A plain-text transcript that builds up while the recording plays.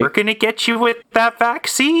We're going to get you with that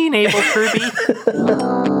vaccine, Abel Kirby.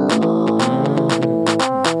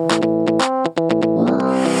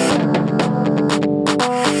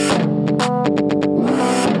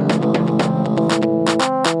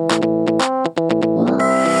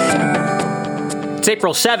 It's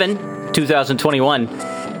April 7, 2021.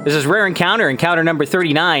 This is Rare Encounter number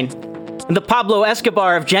 39. And the Pablo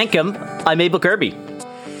Escobar of Jenkem, I'm Abel Kirby.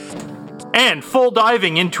 And full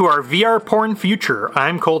diving into our VR porn future,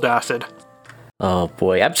 I'm Cold Acid. Oh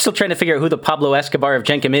boy, I'm still trying to figure out who the Pablo Escobar of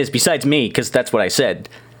Jenkem is, besides me, because that's what I said.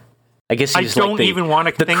 I guess he's I don't even want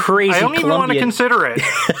to think. Crazy I don't even want to consider it.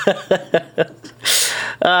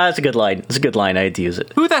 That's a good line. It's a good line. I had to use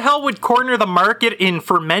it. Who the hell would corner the market in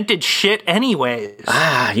fermented shit anyways?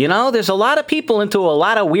 There's a lot of people into a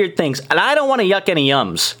lot of weird things, and I don't want to yuck any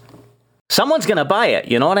yums. Someone's going to buy it,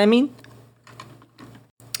 you know what I mean?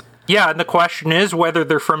 Yeah, and the question is whether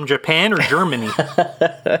they're from Japan or Germany.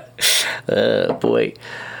 Boy.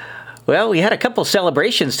 Well, we had a couple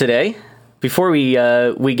celebrations today. Before we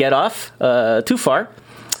get off too far,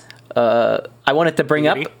 I wanted to bring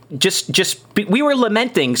up we were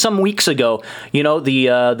lamenting some weeks ago,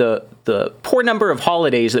 the poor number of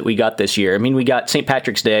holidays that we got this year. I mean, we got St.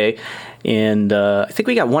 Patrick's Day, and I think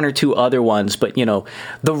we got one or two other ones. But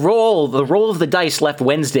the roll of the dice left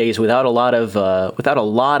Wednesdays without a lot of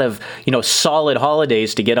solid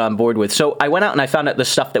holidays to get on board with. So I went out and I found out the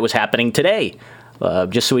stuff that was happening today,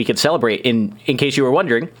 just so we could celebrate. In case you were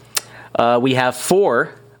wondering. We have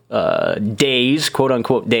 4 days,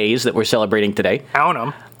 quote-unquote days, that we're celebrating today. Count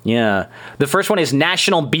them. Yeah. The first one is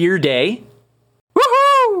National Beer Day.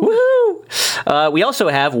 Woohoo! Woohoo! We also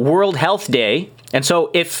have World Health Day. And so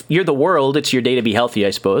if you're the world, it's your day to be healthy, I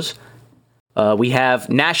suppose. We have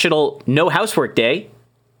National No Housework Day,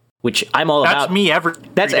 which I'm all about. That's me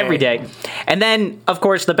every day. And then, of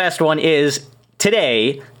course, the best one is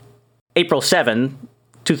today, April 7,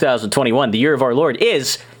 2021, the year of our Lord,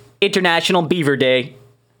 is International Beaver Day.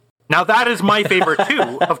 Now that is my favorite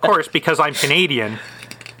too, of course, because I'm Canadian.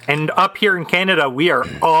 And up here in Canada, we are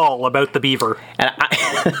all about the beaver. And,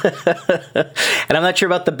 and I'm not sure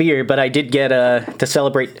about the beer, but I did get to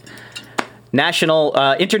celebrate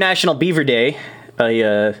International Beaver Day.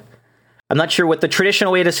 I'm not sure what the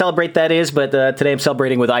traditional way to celebrate that is, but today I'm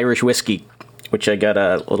celebrating with Irish whiskey, which I got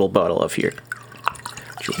a little bottle of here.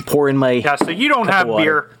 Pour in my so you don't have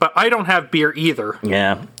beer, but I don't have beer either.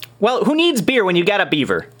 Yeah. Well, who needs beer when you got a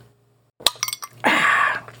beaver?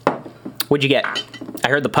 What'd you get? I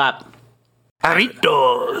heard the pop.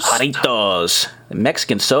 Jarritos. The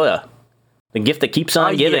Mexican soda. The gift that keeps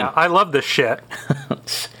on giving. Yeah, I love this shit.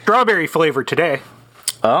 Strawberry flavor today.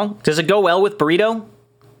 Oh, does it go well with burrito?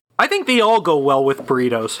 I think they all go well with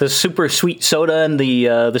burritos. The super sweet soda and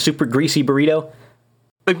the super greasy burrito?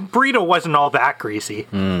 The burrito wasn't all that greasy.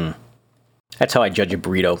 That's how I judge a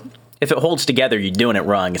burrito. If it holds together, you're doing it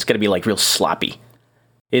wrong. It's got to be like real sloppy.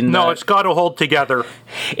 It's got to hold together.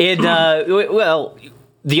 Well,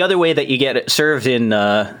 the other way that you get it served in,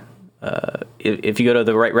 if you go to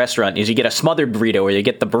the right restaurant, is you get a smothered burrito, or you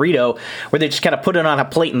get the burrito where they just kind of put it on a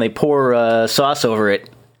plate and they pour sauce over it.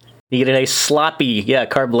 You get a nice sloppy,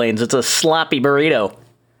 carb lanes. It's a sloppy burrito.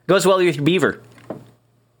 Goes well with your beaver.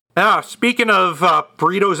 Speaking of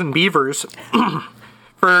burritos and beavers,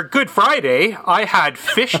 for Good Friday, I had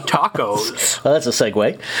fish tacos. Well, that's a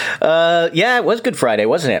segue. It was Good Friday,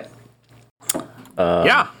 wasn't it?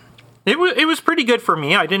 Yeah. It was pretty good for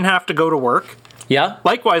me. I didn't have to go to work. Yeah?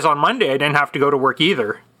 Likewise, on Monday, I didn't have to go to work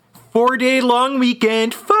either. 4-day long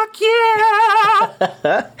weekend. Fuck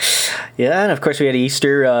yeah! Yeah, and of course we had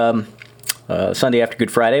Easter Sunday after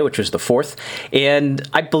Good Friday, which was the 4th. And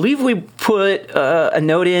I believe we put a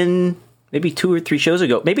note in maybe 2 or 3 shows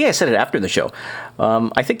ago. Maybe I said it after the show.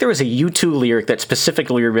 I think there was a U2 lyric that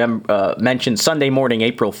specifically mentioned Sunday morning,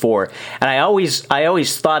 April 4. And I always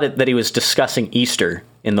thought that he was discussing Easter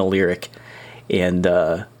in the lyric. And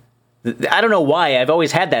I don't know why. I've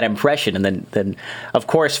always had that impression. And then of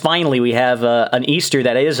course, finally we have an Easter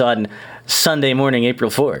that is on Sunday morning, April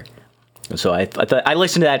 4. So I thought I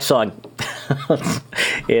listened to that song.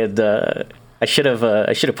 And I should have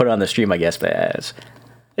put it on the stream, I guess, but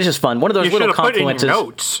it's just fun. One of those little confluences. Put it in your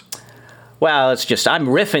notes. Well, it's just I'm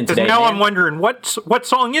riffing today. Now man. I'm wondering what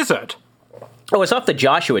song is it? Oh, it's off the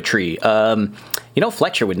Joshua Tree.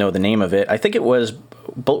 Fletcher would know the name of it. I think it was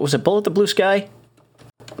it Bullet the Blue Sky?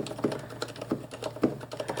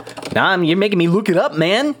 Nah, you're making me look it up,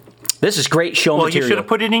 man. This is great show material. Well, you should have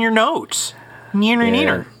put it in your notes.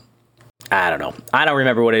 Neener. I don't know. I don't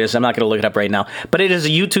remember what it is. I'm not going to look it up right now. But it is a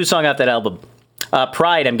U2 song off that album.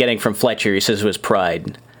 Pride I'm getting from Fletcher. He says it was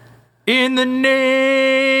Pride. In the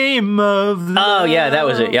name of love. Oh, yeah, that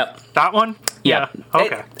was it. Yep. That one? Yeah.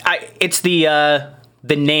 Okay. It's the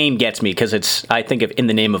name gets me because I think of In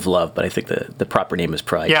the Name of Love, but I think the proper name is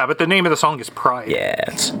Pride. Yeah, but the name of the song is Pride.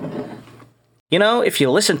 Yes. You know, if you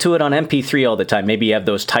listen to it on MP3 all the time, maybe you have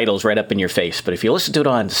those titles right up in your face. But if you listen to it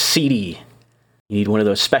on CD, you need one of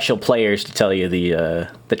those special players to tell you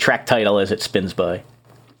the track title as it spins by.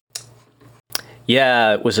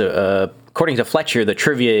 Yeah, it was according to Fletcher, the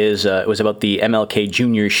trivia is it was about the MLK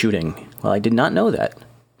Jr. shooting. Well, I did not know that.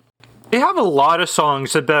 They have a lot of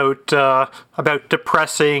songs about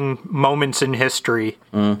depressing moments in history.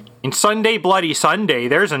 In Sunday Bloody Sunday,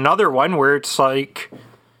 there's another one where it's like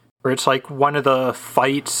one of the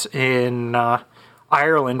fights in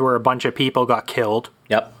Ireland where a bunch of people got killed.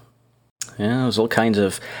 Yep. Yeah, there's all kinds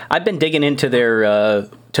of. I've been digging into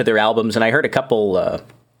their albums, and I heard a couple.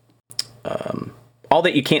 All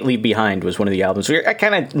That You Can't Leave Behind was one of the albums. I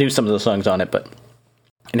kind of knew some of the songs on it, but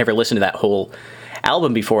I never listened to that whole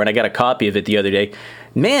album before, and I got a copy of it the other day.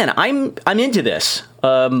 Man, I'm into this.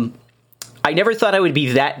 I never thought I would be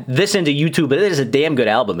this into YouTube, but it is a damn good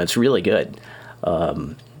album. It's really good.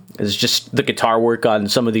 It's just the guitar work on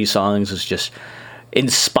some of these songs is just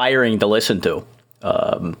inspiring to listen to.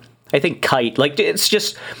 I think Kite, like it's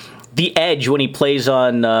just the edge when he plays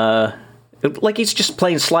on, like he's just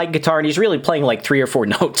playing slide guitar and he's really playing like 3 or 4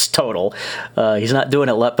 notes total. He's not doing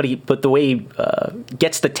it a lot, but the way he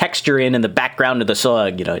gets the texture in the background of the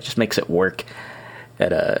song, you know, it just makes it work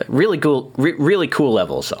at a really cool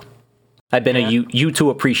level. So I've been a U2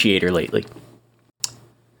 appreciator lately.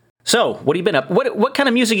 So, what have you been up? What kind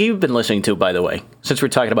of music have you been listening to, by the way? Since we're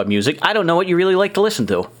talking about music, I don't know what you really like to listen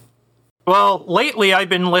to. Well, lately I've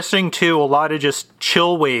been listening to a lot of just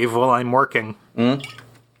chill wave while I'm working.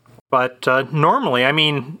 But normally, I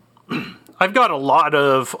mean, I've got a lot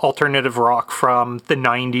of alternative rock from the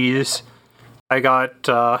 90s. I got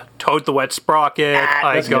Toad the Wet Sprocket.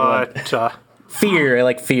 I got Fear. I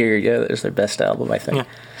like Fear. Yeah, that's their best album, I think. Yeah.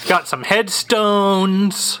 Got some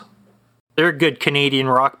Headstones. They're a good Canadian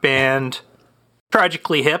rock band.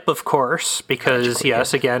 Tragically Hip, of course, because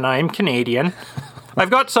yes, again, I'm Canadian. I've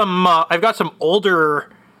got some older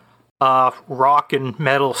rock and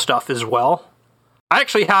metal stuff as well. I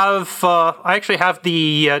actually have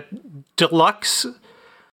the deluxe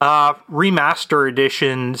remaster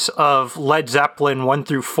editions of Led Zeppelin 1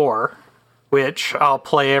 through 4, which I'll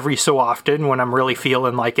play every so often when I'm really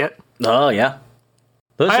feeling like it. Oh yeah.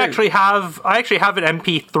 I actually have an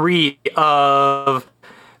MP3 of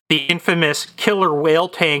the infamous Killer Whale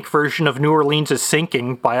Tank version of New Orleans is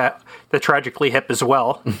Sinking by the Tragically Hip as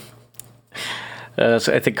well.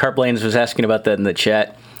 So I think Carp Lanes was asking about that in the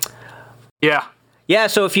chat. Yeah. Yeah,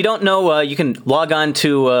 so if you don't know, you can log on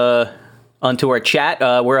to onto our chat.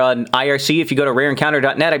 We're on IRC. If you go to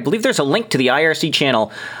rareencounter.net, I believe there's a link to the IRC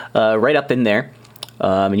channel right up in there.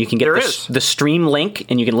 And you can get the stream link,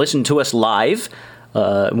 and you can listen to us live.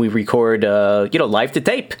 We record, live to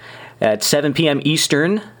tape at 7 p.m.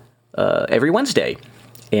 Eastern every Wednesday.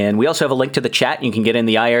 And we also have a link to the chat. You can get in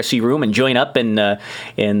the IRC room and join up and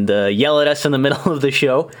yell at us in the middle of the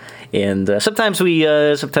show. And sometimes we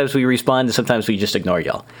respond, and sometimes we just ignore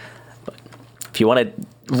y'all. But if you want to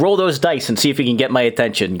roll those dice and see if you can get my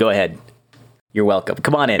attention, go ahead. You're welcome.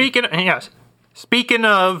 Come on in. Speaking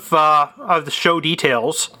of the show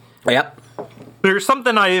details. Yep. There's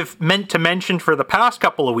something I've meant to mention for the past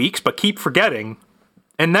couple of weeks, but keep forgetting.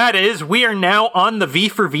 And that is, we are now on the V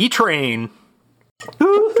for V train.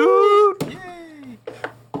 Toot, toot.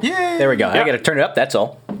 Yay. There we go. Yeah. I got to turn it up, that's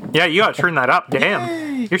all. Yeah, you got to turn that up.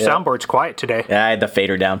 Damn. Your soundboard's quiet today. Yeah, I had the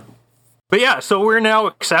fader down. But yeah, so we're now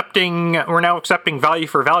accepting value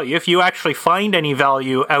for value. If you actually find any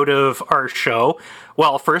value out of our show,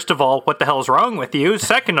 well, first of all, what the hell's wrong with you?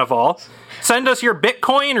 Second of all, send us your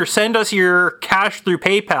Bitcoin or send us your cash through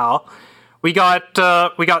PayPal. We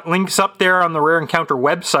got links up there on the Rare Encounter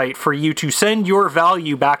website for you to send your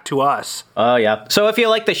value back to us. Oh yeah. So if you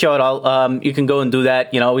like the show at all, you can go and do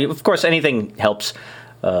that. You know, of course, anything helps.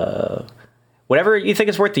 Whatever you think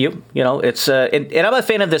is worth to you. You know, it's and I'm a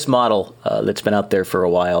fan of this model that's been out there for a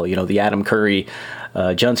while. You know, the Adam Curry,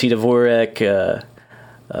 John C. Dvorak,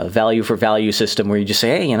 value for value system, where you just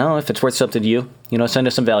say, hey, you know, if it's worth something to you, you know, send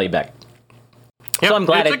us some value back. Yep, so I'm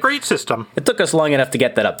glad it's a great system. It took us long enough to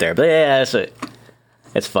get that up there, but yeah,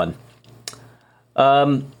 it's fun.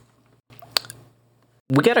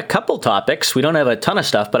 We got a couple topics. We don't have a ton of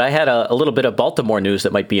stuff, but I had a little bit of Baltimore news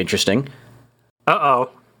that might be interesting.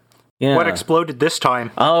 Uh-oh. Yeah. What exploded this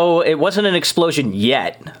time? Oh, it wasn't an explosion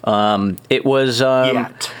yet. It was...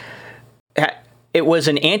 Yet. It was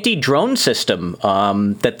an anti-drone system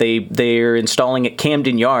that they're installing at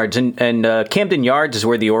Camden Yards, and Camden Yards is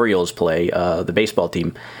where the Orioles play, the baseball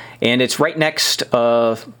team, and it's right next.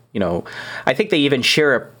 I think they even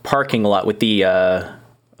share a parking lot with the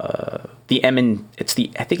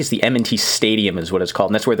M&T Stadium is what it's called,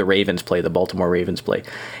 and that's where the Ravens play, the Baltimore Ravens play,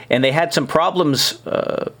 and they had some problems.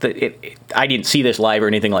 I didn't see this live or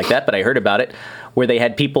anything like that, but I heard about it, where they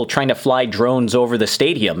had people trying to fly drones over the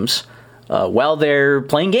stadiums while they're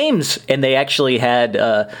playing games, and they actually had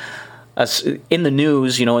in the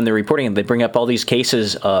news, in the reporting, they bring up all these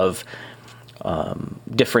cases of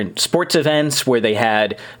different sports events where they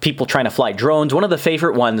had people trying to fly drones. One of the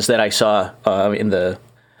favorite ones that I saw in the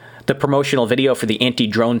promotional video for the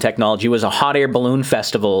anti-drone technology was a hot air balloon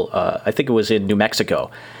festival. I think it was in New Mexico,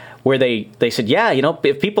 where they said,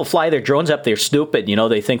 if people fly their drones up, they're stupid.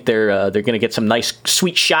 They think they're going to get some nice,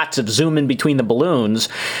 sweet shots of zooming between the balloons.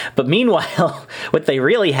 But meanwhile, what they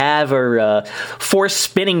really have are 4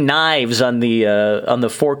 spinning knives on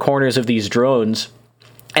the 4 corners of these drones,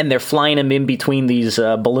 and they're flying them in between these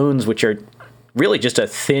balloons, which are really just a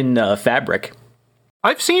thin fabric.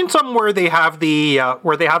 I've seen some where they have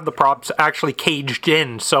the props actually caged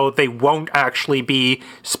in, so they won't actually be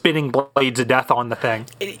spinning blades of death on the thing.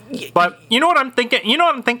 But you know what I'm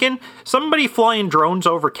thinking? Somebody flying drones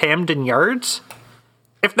over Camden Yards?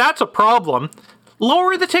 If that's a problem,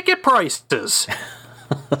 lower the ticket prices.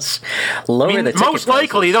 Most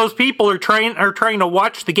likely, those people are trying to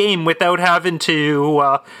watch the game without having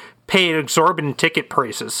to pay exorbitant ticket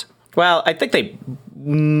prices. Well, I think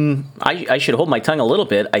I should hold my tongue a little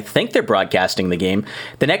bit. I think they're broadcasting the game.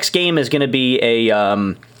 The next game is going to be a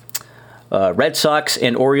Red Sox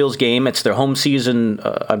and Orioles game. It's their home season.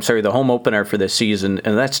 The home opener for this season,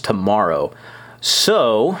 and that's tomorrow.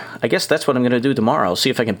 So I guess that's what I'm going to do tomorrow. I'll see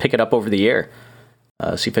if I can pick it up over the air.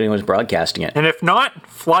 See if anyone's broadcasting it. And if not,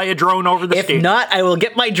 fly a drone over the stadium. If not, I will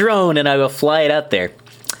get my drone and I will fly it out there.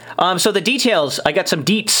 So the details, I got some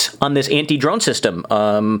deets on this anti-drone system,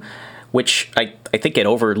 which I think it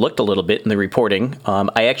overlooked a little bit in the reporting.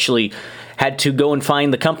 I actually had to go and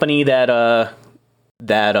find the company that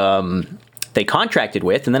they contracted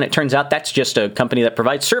with, and then it turns out that's just a company that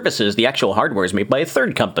provides services. The actual hardware is made by a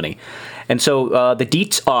third company. And so the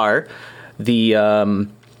deets are, the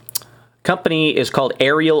company is called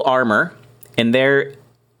Aerial Armor, and they're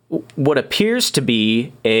what appears to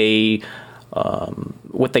be a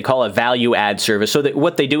what they call a value add service. So that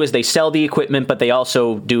what they do is they sell the equipment, but they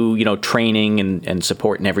also do, training and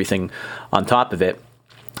support and everything on top of it.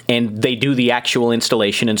 And they do the actual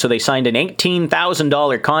installation. And so they signed an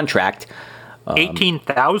 $18,000 contract.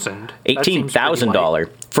 $18,000? $18,000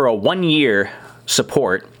 for a 1-year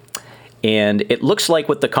support. And it looks like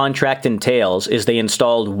what the contract entails is they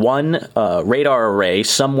installed one radar array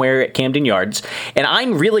somewhere at Camden Yards. And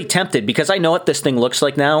I'm really tempted, because I know what this thing looks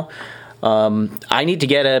like now. I need to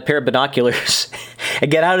get a pair of binoculars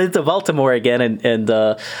and get out into Baltimore again and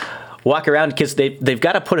walk around, because they've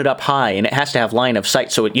got to put it up high, and it has to have line of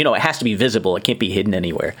sight. So it has to be visible. It can't be hidden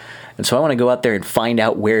anywhere. And so I want to go out there and find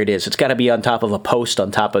out where it is. It's got to be on top of a post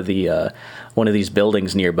on top of the one of these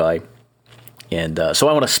buildings nearby. And so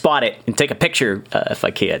I want to spot it and take a picture if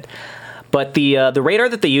I can. But the radar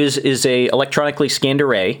that they use is a electronically scanned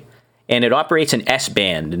array, and it operates in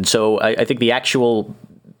S-band. And so I think the actual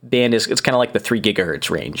band it's kind of like the 3 gigahertz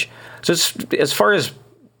range. So it's, as far as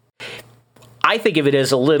I think of it,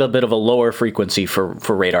 as a little bit of a lower frequency for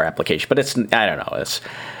radar application, but it's, I don't know, it's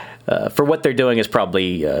for what they're doing is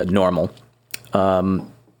probably normal.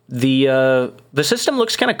 The system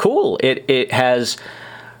looks kind of cool. It has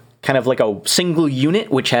kind of like a single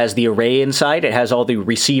unit, which has the array inside. It has all the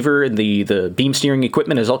receiver and the beam steering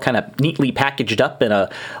equipment is all kind of neatly packaged up in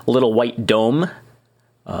a little white dome.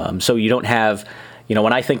 So you don't have,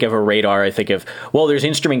 when I think of a radar, I think of, there's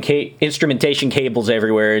instrumentation cables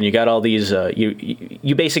everywhere, and you got all these,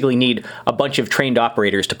 you basically need a bunch of trained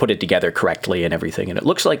operators to put it together correctly and everything. And it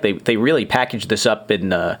looks like they really packaged this up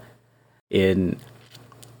in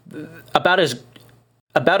about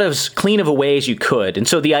as clean of a way as you could. And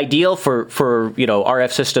so the ideal for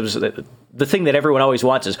RF systems, the thing that everyone always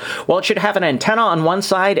wants is, it should have an antenna on one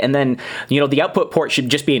side, and then, the output port should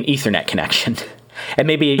just be an Ethernet connection. And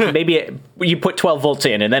maybe you put 12 volts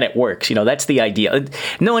in and then it works. That's the idea.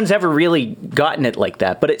 No one's ever really gotten it like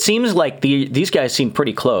that. But it seems like these guys seem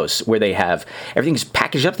pretty close, where they have everything's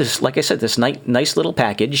packaged up. This, like I said, this nice little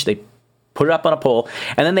package. They put it up on a pole,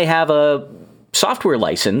 and then they have a software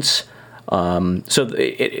license So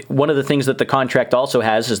one of the things that the contract also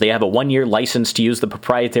has is they have a 1-year license to use the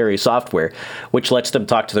proprietary software, which lets them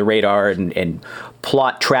talk to the radar and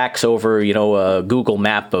plot tracks over, a Google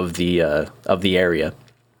map of the area,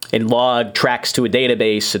 and log tracks to a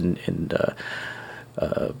database and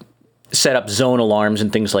set up zone alarms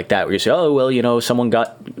and things like that, where you say, oh, well, someone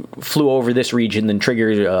flew over this region and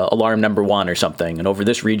triggered alarm number 1 or something, and over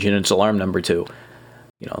this region it's alarm number 2.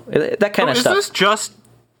 That kind of stuff.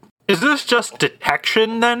 Is this just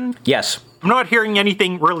detection then? Yes. I'm not hearing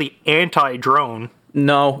anything really anti-drone.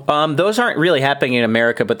 No, those aren't really happening in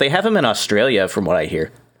America, but they have them in Australia, from what I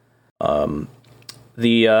hear.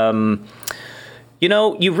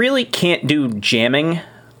 You really can't do jamming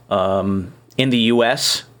in the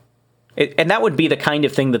U.S., and that would be the kind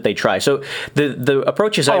of thing that they try. So the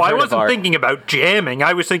approaches I've heard I wasn't thinking about jamming.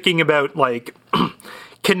 I was thinking about, like,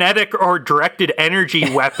 kinetic or directed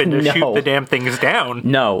energy weapon to shoot the damn things down.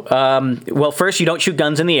 No. Well, first, you don't shoot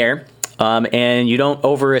guns in the air. And you don't,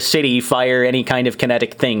 over a city, fire any kind of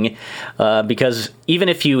kinetic thing, because even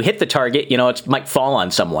if you hit the target, it might fall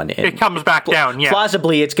on someone. It comes back down, yeah.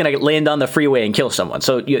 Plausibly, it's going to land on the freeway and kill someone.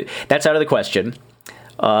 So that's out of the question.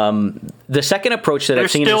 The second approach that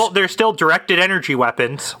I've seen is... There's still directed energy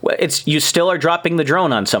weapons. You still are dropping the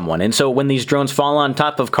drone on someone. And so when these drones fall on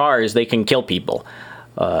top of cars, they can kill people.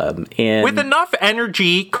 And with enough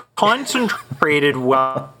energy concentrated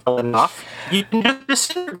well enough, you can just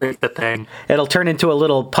disintegrate the thing. It'll turn into a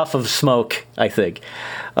little puff of smoke, I think.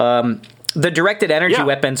 The directed energy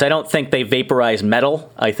weapons, I don't think they vaporize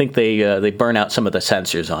metal. I think they burn out some of the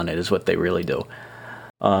sensors on it, is what they really do.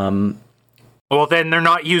 Well, then they're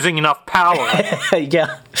not using enough power.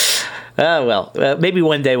 Yeah. Maybe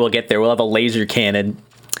one day we'll get there. We'll have a laser cannon.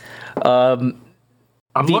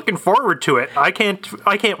 I'm looking forward to it. I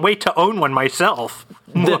can't wait to own one myself.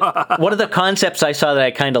 One of the concepts I saw that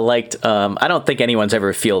I kind of liked, I don't think anyone's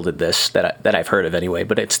ever fielded this that I've heard of anyway,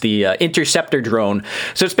 but it's the interceptor drone.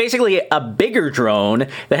 So it's basically a bigger drone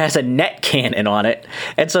that has a net cannon on it.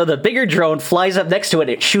 And so the bigger drone flies up next to it.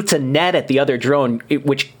 It shoots a net at the other drone,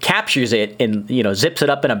 which captures it and, zips it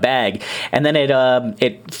up in a bag. And then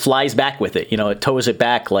it flies back with it. It tows it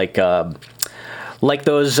back like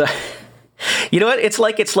those... You know what? It's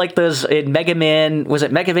like those in Mega Man. Was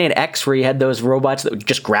it Mega Man X where you had those robots that would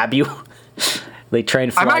just grab you? They try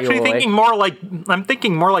and fly you away. I'm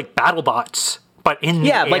thinking more like BattleBots, but in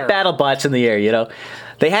the air. Yeah, like BattleBots in the air.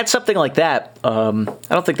 They had something like that. I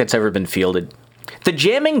don't think that's ever been fielded. The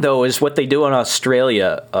jamming, though, is what they do in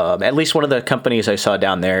Australia. At least one of the companies I saw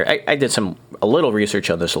down there. I did a little research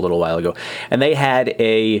on this a little while ago, and they had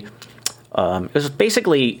it was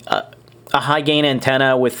basically a high gain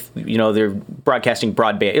antenna with, they're broadcasting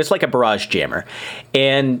broadband. It's like a barrage jammer.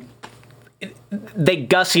 And they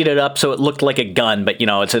gussied it up so it looked like a gun, but,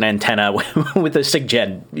 it's an antenna with a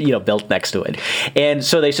SIGGEN, built next to it. And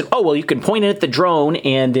so they said, oh, well, you can point it at the drone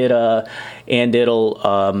and it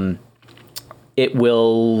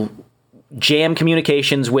will jam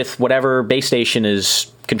communications with whatever base station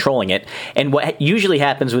is controlling it. And what usually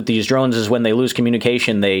happens with these drones is when they lose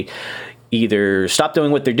communication, they either stop doing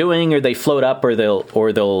what they're doing, or they float up, or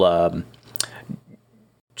they'll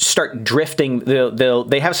start drifting.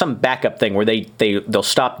 They have some backup thing where they'll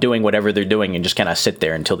stop doing whatever they're doing and just kind of sit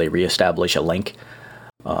there until they reestablish a link.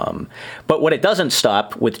 But what it doesn't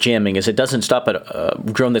stop with jamming is it doesn't stop a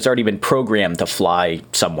drone that's already been programmed to fly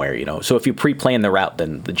somewhere. So if you pre-plan the route,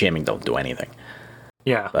 then the jamming don't do anything.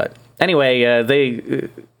 Yeah. But anyway, they.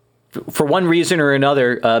 For one reason or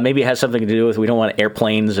another, maybe it has something to do with we don't want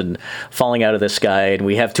airplanes and falling out of the sky, and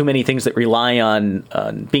we have too many things that rely on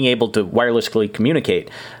being able to wirelessly communicate.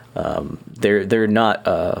 They're not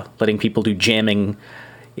letting people do jamming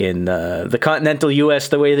in the continental U.S.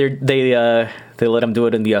 the way they let them do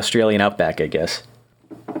it in the Australian outback, I guess.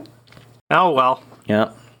 Oh well.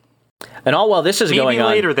 Yeah. And all while this is going on,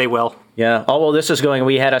 maybe later they will. Yeah. All while this is going,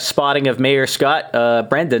 we had a spotting of Mayor Scott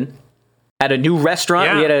Brendan. At a new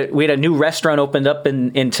restaurant. Yeah. We had a new restaurant opened up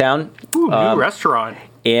in town. Ooh, new restaurant.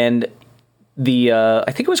 And the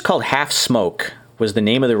I think it was called Half Smoke was the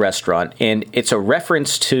name of the restaurant, and it's a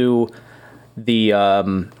reference to the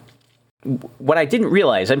what I didn't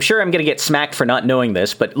realize. I'm sure I'm going to get smacked for not knowing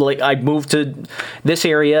this, but I moved to this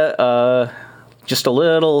area just a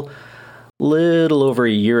little over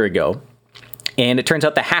a year ago. And it turns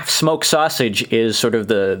out the Half Smoke sausage is sort of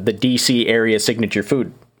the DC area signature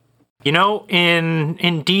food. In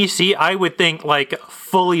DC, I would think like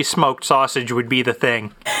fully smoked sausage would be the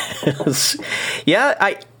thing.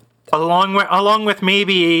 Yeah, along with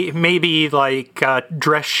maybe like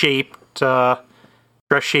dress shaped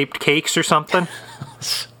cakes or something.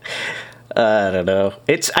 I don't know.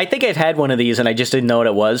 I think I've had one of these and I just didn't know what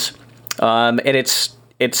it was. And it's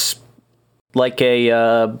like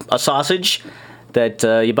a sausage that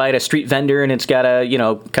you buy at a street vendor, and it's got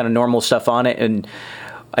kind of normal stuff on it. And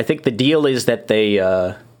I think the deal is that they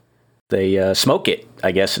smoke it,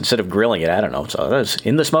 I guess, instead of grilling it. I don't know. So that's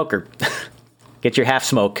in the smoker. Get your half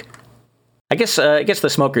smoke. I guess the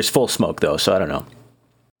smoker's full smoke though, so I don't know.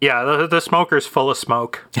 Yeah, the smoker's full of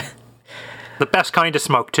smoke. The best kind of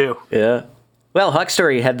smoke too. Yeah. Well, Hog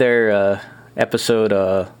Story had their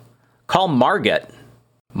episode Call Margot,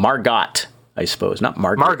 I suppose, not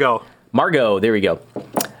Margot. Margot. There we go.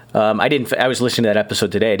 I was listening to that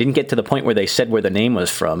episode today. I didn't get to the point where they said where the name was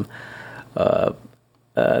from. That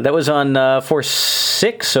was on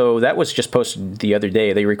 4/6, so that was just posted the other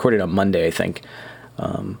day. They recorded on Monday, I think.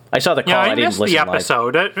 I saw the call. Yeah, I didn't missed listen the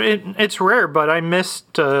episode. It's rare, but I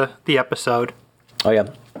missed the episode. Oh yeah,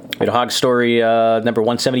 we had a Hog Story number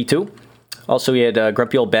 172. Also, we had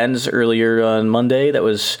Grumpy Old Ben's earlier on Monday. That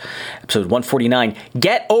was episode 149.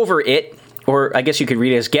 Get Over It, or I guess you could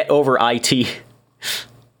read it as Get Over IT.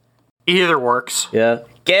 Either works. Yeah,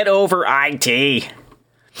 Get Over IT.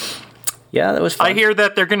 Yeah, that was fun. I hear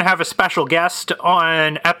that they're going to have a special guest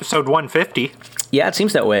on episode 150. Yeah, it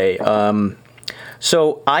seems that way.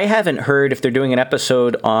 So I haven't heard if they're doing an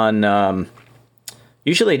episode on.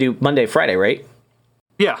 Usually they do Monday, Friday, right?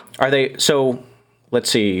 Yeah. Are they? So let's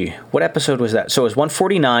see. What episode was that? So it was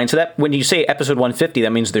 149. So that when you say episode 150,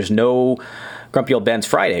 that means there's no Grumpy Old Ben's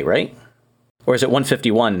Friday, right? Or is it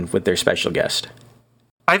 151 with their special guest?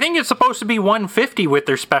 I think it's supposed to be 150 with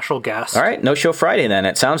their special guest. All right, no show Friday then,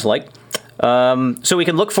 it sounds like. So we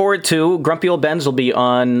can look forward to Grumpy Old Ben's will be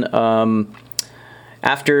on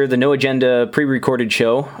after the No Agenda pre-recorded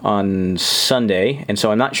show on Sunday, and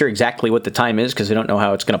so I'm not sure exactly what the time is because I don't know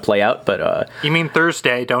how it's going to play out. But you mean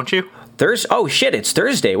Thursday, don't you? Thursday? Oh shit, it's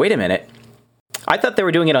Thursday. Wait a minute. I thought they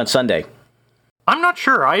were doing it on Sunday. I'm not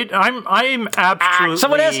sure. I'm absolutely.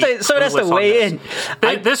 Someone has to weigh in.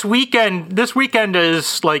 This weekend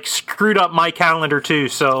is like screwed up my calendar too.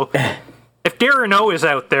 So if Darren O is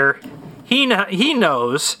out there, he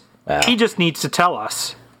knows. Wow. He just needs to tell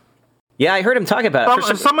us. Yeah, I heard him talk about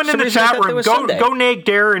it. Someone in the chat room, go nag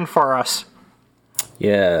Darren for us.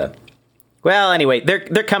 Yeah. Well, anyway,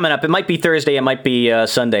 they're coming up. It might be Thursday. It might be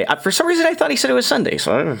Sunday. For some reason, I thought he said it was Sunday,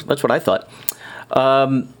 so that's what I thought.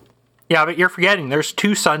 Yeah, but you're forgetting. There's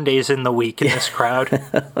 2 Sundays in the week in this crowd.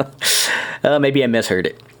 Maybe I misheard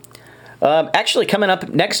it. Actually, coming up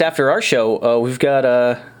next after our show, we've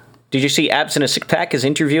got... did you see Abs in a Six Pack is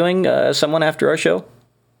interviewing someone after our show?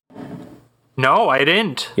 No, I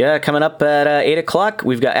didn't. Yeah, coming up at 8 o'clock,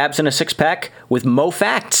 we've got Abs in a Six Pack with Mo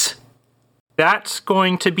Facts. That's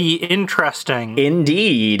going to be interesting.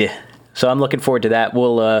 Indeed. So I'm looking forward to that.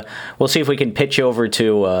 We'll see if we can pitch over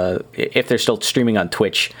to if they're still streaming on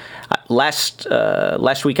Twitch.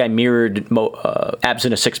 Last week I mirrored Abs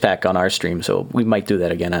in a Six Pack on our stream, so we might do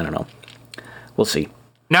that again. I don't know. We'll see.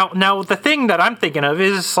 Now the thing that I'm thinking of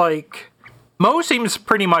is like Mo seems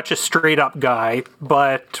pretty much a straight up guy,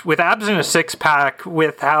 but with Abs in a Six Pack,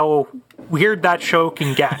 with how weird that show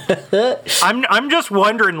can get, I'm just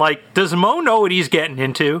wondering, like, does Mo know what he's getting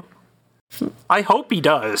into? I hope he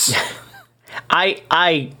does. I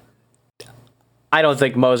don't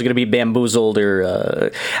think Mo's going to be bamboozled,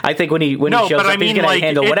 or I think when he shows up, he's going to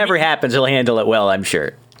handle whatever happens. He'll handle it well, I'm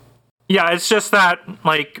sure. Yeah, it's just that,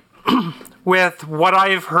 like, with what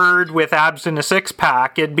I've heard with Abs in a Six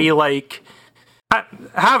Pack, it'd be like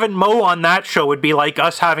having Mo on that show would be like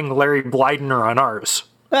us having Larry Bleidener on ours.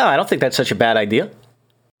 Well, I don't think that's such a bad idea.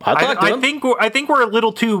 I think we're a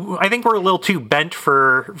little too bent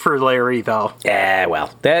for Larry though. Yeah,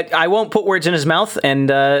 well, that I won't put words in his mouth,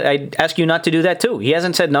 and I'd ask you not to do that too. He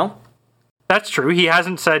hasn't said no. That's true. He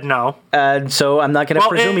hasn't said no. So I'm not going to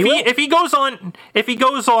presume he will. If he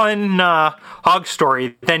goes on Hog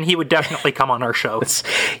Story, then he would definitely come on our show.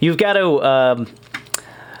 You've got to,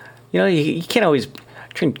 you can't always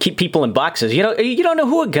try and keep people in boxes. You don't know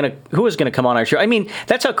who is gonna come on our show. I mean,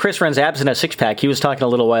 that's how Chris runs Abs in a Six Pack. He was talking a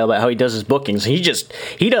little while about how he does his bookings. He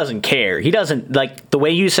doesn't care. He doesn't, like the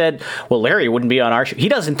way you said, well, Larry wouldn't be on our show. He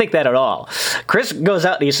doesn't think that at all. Chris goes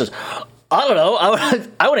out and he says, I don't know.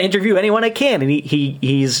 I want to interview anyone I can, and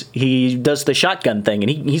he does the shotgun thing, and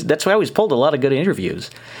he's that's why he's pulled a lot of good interviews.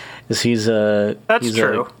 That's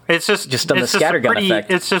true. It's just on the scattergun effect.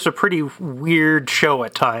 It's just a pretty weird show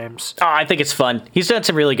at times. Oh, I think it's fun. He's done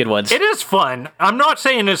some really good ones. It is fun. I'm not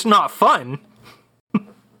saying it's not fun.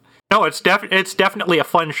 No, it's definitely a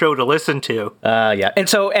fun show to listen to. Yeah, and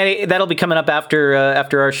so that'll be coming up after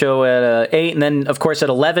our show at 8, and then of course at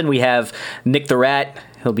 11 we have Nick the Rat.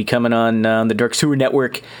 He'll be coming on the Dark Sewer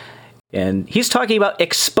Network. And he's talking about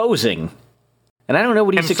exposing. And I don't know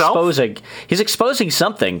what he's Himself? exposing. He's exposing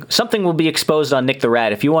something. Something will be exposed on Nick the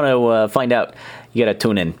Rat. If you want to find out, you got to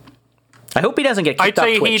tune in. I hope he doesn't get kicked off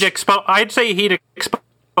Twitch. I'd say he'd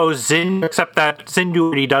expose Zin, except that Zindu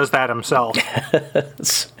already does that himself.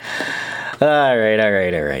 All right. All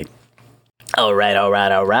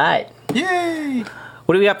right. Yay!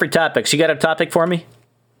 What do we got for topics? You got a topic for me?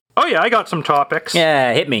 Oh yeah, I got some topics.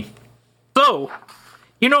 Yeah, hit me. So,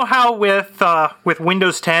 you know how with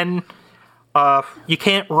Windows 10, you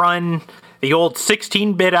can't run the old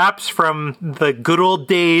 16-bit apps from the good old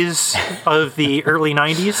days of the early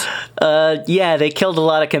 90s? Yeah, they killed a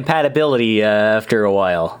lot of compatibility after a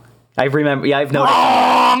while. I remember. Yeah, I've noticed.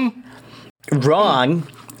 Wrong.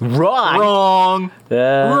 Wrong.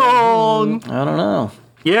 I don't know.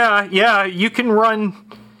 Yeah, you can run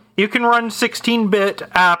 16-bit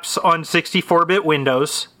apps on 64-bit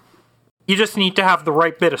Windows. You just need to have the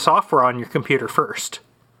right bit of software on your computer first.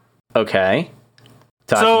 Okay.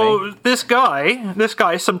 So this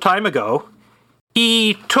guy some time ago,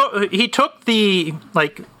 he took the,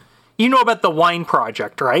 like, you know about the Wine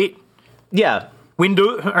project, right? Yeah.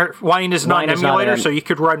 Wine is not an emulator, so you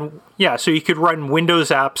could run Windows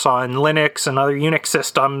apps on Linux and other Unix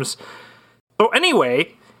systems. So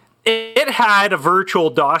anyway, it had a virtual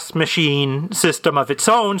DOS machine system of its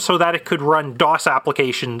own so that it could run DOS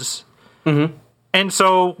applications. Mm-hmm. And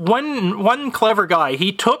so one clever guy,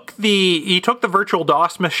 he took the virtual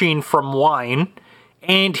DOS machine from Wine,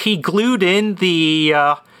 and he glued in the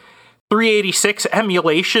 386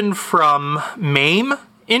 emulation from MAME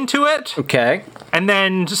into it. Okay. And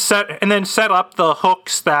then set up the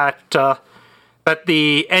hooks that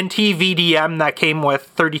the NTVDM that came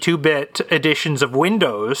with 32-bit editions of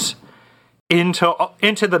Windows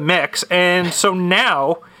into the mix. And so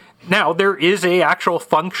now there is a actual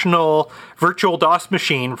functional virtual DOS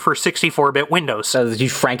machine for 64-bit Windows. So you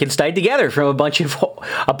Frankenstein together from a bunch of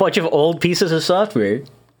old pieces of software.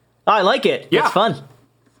 Oh, I like it. Yeah. It's fun.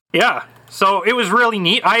 Yeah. So it was really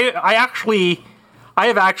neat. I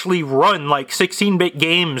have actually run like 16-bit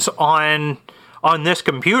games on this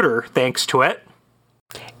computer thanks to it.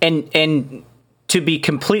 And to be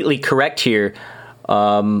completely correct here,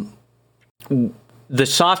 the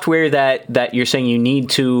software that you're saying you need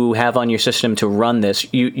to have on your system to run this,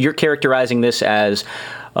 you're characterizing this as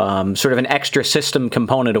sort of an extra system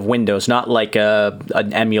component of Windows, not like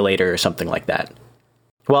an emulator or something like that.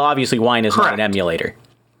 Well, obviously, Wine is not an emulator.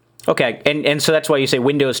 Okay, and so that's why you say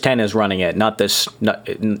Windows 10 is running it,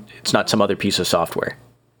 it's not some other piece of software.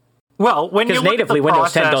 Well, because natively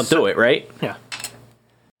Windows 10 don't do it, right? Yeah.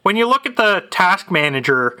 When you look at the task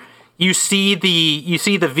manager, you see the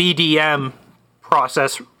VDM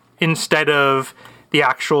process instead of the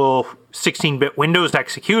actual 16-bit Windows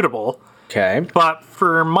executable. Okay. But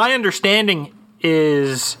for my understanding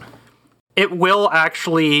is it will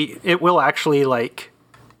actually like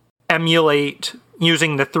emulate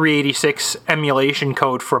using the 386 emulation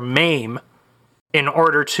code from MAME in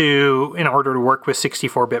order to work with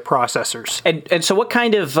 64-bit processors. And so what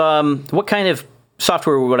kind of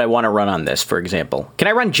software would I want to run on this, for example? Can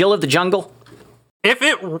I run Jill of the Jungle? If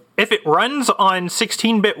it runs on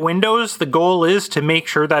 16-bit Windows, the goal is to make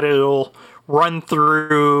sure that it'll run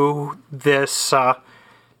through this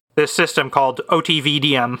this system called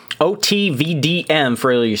OTVDM. OTVDM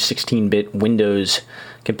for your 16-bit Windows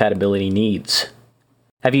compatibility needs.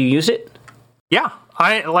 Have you used it? Yeah,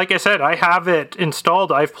 like I said, I have it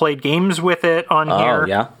installed. I've played games with it on here. Oh,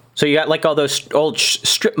 yeah. So you got like all those old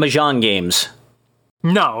strip mahjong games.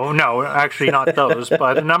 No, actually not those,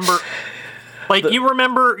 but a number. Like you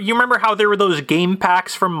remember how there were those game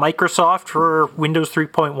packs from Microsoft for Windows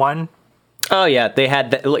 3.1? Oh yeah, they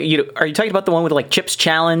had that. Are you talking about the one with like Chips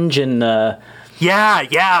Challenge and?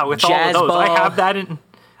 Yeah, with all of those. Ball.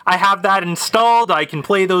 I have that installed. I can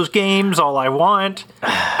play those games all I want.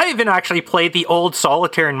 I even actually played the old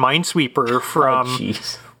Solitaire and Minesweeper from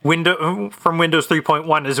Windows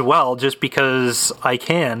 3.1 as well, just because I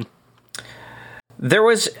can. There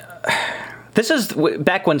was. This is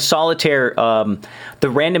back when Solitaire, the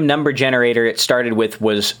random number generator it started with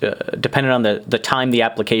was dependent on the time the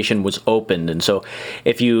application was opened. And so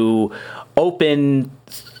if you open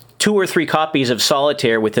 2 or 3 copies of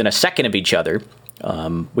Solitaire within a second of each other,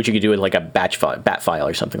 which you could do with like a bat file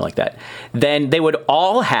or something like that, then they would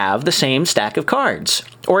all have the same stack of cards.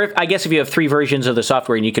 Or if you have 3 versions of the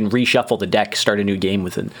software and you can reshuffle the deck, start a new game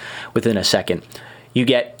within a second, you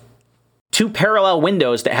get 2 parallel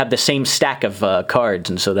windows that have the same stack of cards.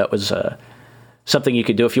 And so that was something you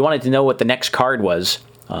could do. If you wanted to know what the next card was,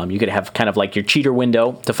 you could have kind of like your cheater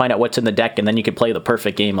window to find out what's in the deck, and then you could play the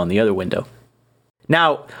perfect game on the other window.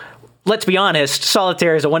 Now, let's be honest,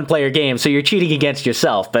 solitaire is a one-player game, so you're cheating against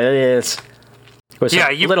yourself. But it's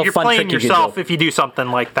you're playing yourself if you do something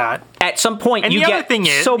like that. At some point, and you get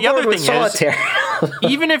so bored with solitaire.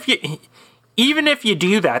 even if you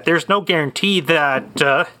do that, there's no guarantee that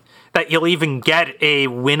that you'll even get a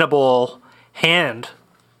winnable hand.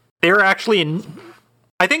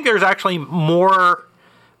 I think there's actually more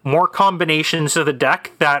combinations of the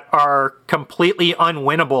deck that are completely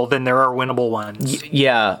unwinnable than there are winnable ones.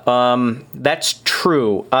 That's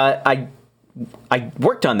true. I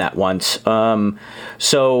worked on that once.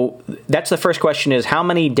 So that's the first question: is how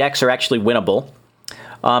many decks are actually winnable?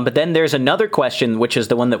 But then there's another question, which is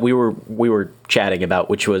the one that we were chatting about,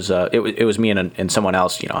 which was it was me and someone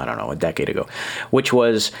else, I don't know, a decade ago, which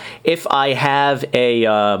was if I have a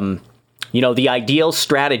the ideal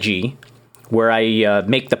strategy where I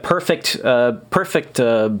make the perfect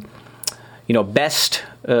best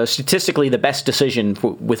statistically the best decision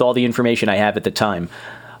with all the information I have at the time.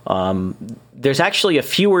 There's actually a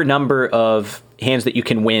fewer number of hands that you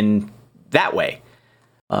can win that way.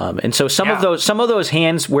 And so some of those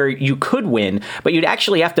hands where you could win, but you'd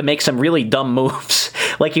actually have to make some really dumb moves.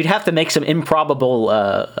 Like you'd have to make some improbable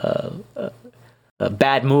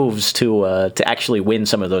bad moves to actually win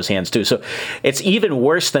some of those hands too. So it's even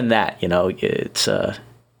worse than that. It's know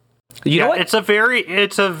what? It's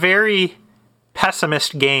a very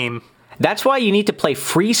pessimist game. That's why you need to play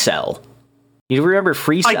Free Cell. You remember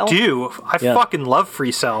Free Cell? I do. I fucking love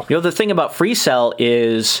Free Cell. The thing about Free Cell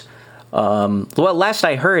is, last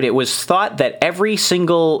I heard, it was thought that every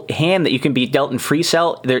single hand that you can be dealt in Free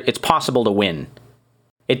Cell, it's possible to win.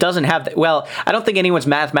 It doesn't have I don't think anyone's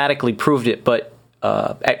mathematically proved it, but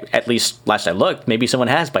at least last I looked, maybe someone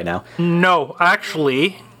has by now. No,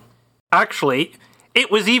 actually, it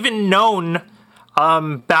was even known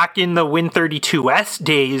back in the Win32s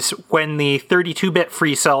days when the 32-bit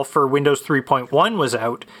Free Cell for Windows 3.1 was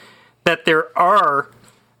out, that there are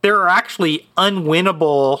actually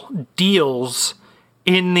unwinnable deals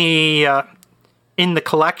in the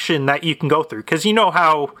collection that you can go through, because you know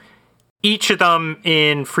how each of them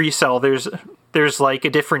in Free Cell there's like a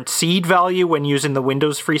different seed value when using the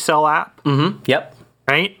Windows Free Cell app. Mm-hmm. Yep.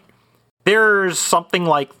 Right? There's something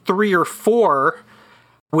like 3 or 4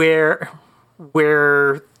 where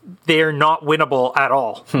they're not winnable at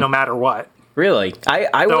all, no matter what. Really?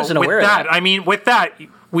 I wasn't aware of that. I mean, with that,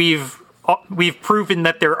 we've proven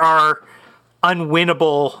that there are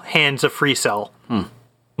unwinnable hands of Free Cell.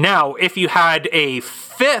 Now, if you had a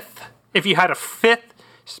fifth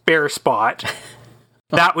spare spot,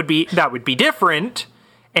 that would be different,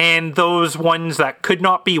 and those ones that could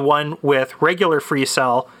not be won with regular Free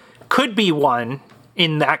Cell could be won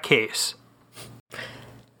in that case.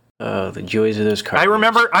 Oh, the joys of those cards. I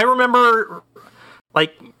remember,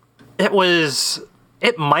 like,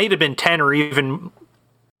 it might have been 10 or even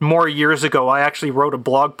more years ago, I actually wrote a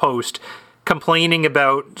blog post complaining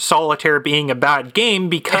about Solitaire being a bad game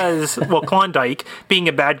because, Klondike being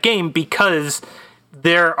a bad game because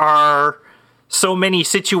there are so many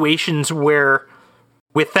situations where,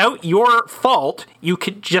 without your fault, you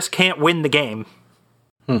just can't win the game.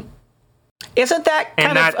 Isn't that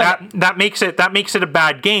kind that makes it a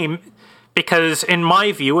bad game? Because in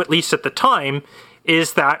my view, at least at the time,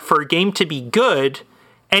 is that for a game to be good,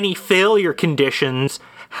 any failure conditions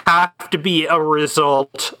have to be a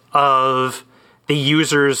result of the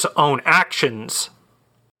user's own actions.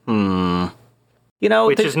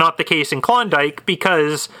 Which is not the case in Klondike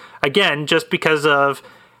because, again, just because of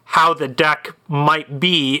how the deck might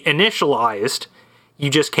be initialized, you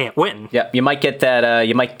just can't win. Yeah, you might get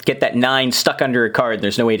that 9 stuck under a card and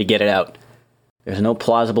there's no way to get it out. There's no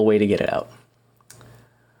plausible way to get it out.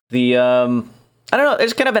 I don't know,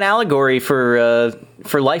 it's kind of an allegory for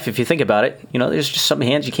life if you think about it. There's just some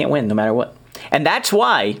hands you can't win no matter what. And that's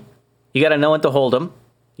why you got to know when to hold them,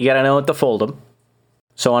 you got to know when to fold them,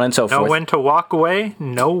 so on and so forth. Know when to walk away,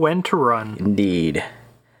 know when to run. Indeed.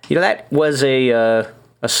 That was a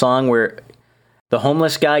song where the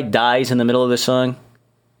homeless guy dies in the middle of the song.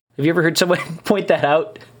 Have you ever heard someone point that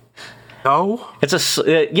out? No. It's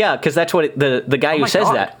because that's what the guy who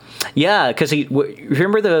says that. Yeah, because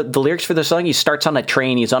remember the lyrics for the song? He starts on a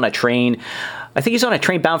train. He's on a train. I think he's on a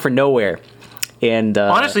train bound for nowhere. And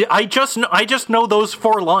honestly, I just know those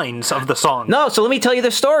 4 lines of the song. No, so let me tell you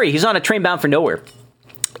the story. He's on a train bound for nowhere,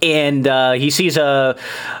 and he sees a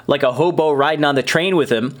hobo riding on the train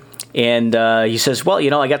with him. And he says, "Well,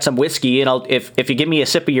 I got some whiskey, and if you give me a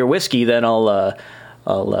sip of your whiskey, then I'll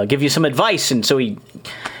give you some advice." And so he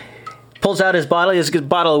pulls out his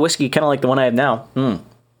bottle of whiskey, kind of like the one I have now.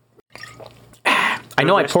 I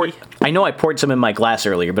know I poured some in my glass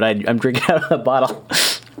earlier, but I'm drinking out of the bottle.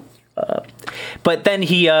 But then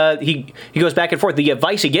he goes back and forth. The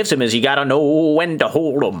advice he gives him is you got to know when to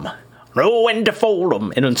hold 'em, know when to fold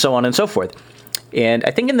 'em, and so on and so forth. And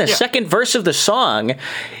I think in the second verse of the song,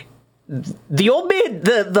 the old man,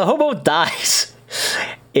 the hobo dies.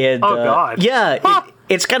 And, oh God! Yeah,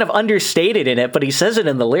 it's kind of understated in it, but he says it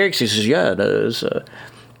in the lyrics. He says, "Yeah, there's, I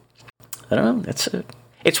don't know.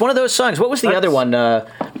 It's one of those songs. What was the other one?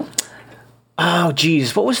 Oh,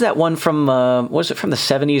 geez, what was that one from? Was it from the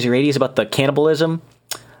 70s or 80s about the cannibalism?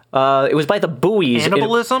 It was by the Buoys.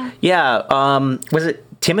 Cannibalism? Was it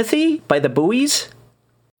Timothy by the Buoys?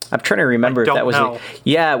 I'm trying to remember if that was know.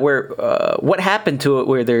 where what happened to it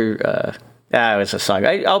where they're it was a song.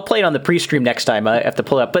 I'll play it on the pre-stream next time. I have to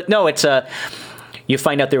pull it up. But no, it's you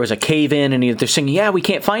find out there was a cave-in and they're singing, yeah, we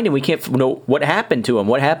can't find him. We can't know what happened to him.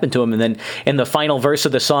 What happened to him? And then in the final verse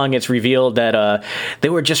of the song, it's revealed that they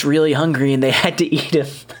were just really hungry and they had to eat him.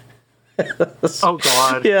 Oh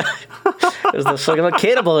God! Yeah, it was the song about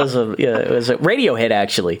cannibalism. Yeah, it was a Radiohead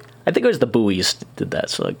actually. I think it was the Buoys did that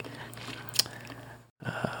song.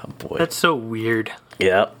 Oh boy, that's so weird.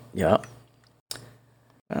 Yeah. Well,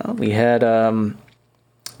 we had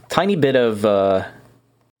tiny bit of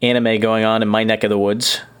anime going on in my neck of the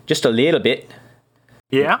woods, just a little bit.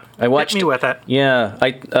 Yeah, I watched. Hit me with it. Yeah,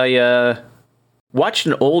 I watched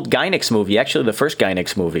an old Gainax movie. Actually, the first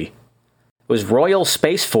Gainax movie. It was Royal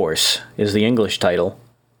Space Force is the English title,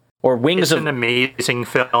 or Wings it's of. An amazing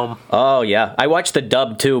film. Oh yeah, I watched the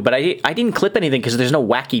dub too, but I didn't clip anything because there's no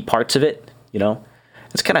wacky parts of it. You know,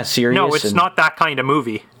 it's kind of serious. No, it's not that kind of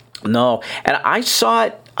movie. No, and I saw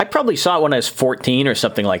it. I probably saw it when I was 14 or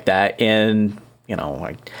something like that, and you know,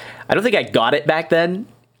 I don't think I got it back then.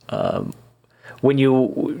 When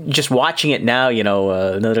you just watching it now, you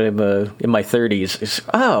know, now that I'm in my 30s, it's,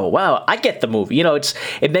 oh wow, I get the movie. You know,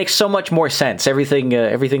 it makes so much more sense. Everything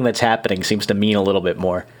that's happening seems to mean a little bit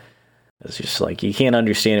more. It's just like you can't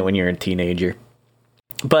understand it when you're a teenager.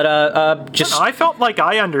 But I felt like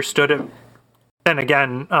I understood it. And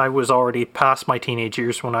again, I was already past my teenage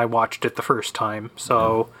years when I watched it the first time,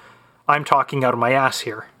 so I'm talking out of my ass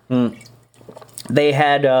here. They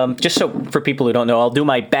had, just so for people who don't know, I'll do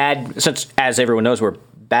my bad, since as everyone knows we're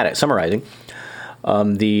bad at summarizing,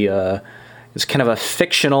 it's kind of a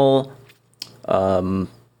fictional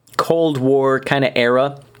Cold War kind of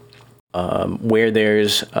era where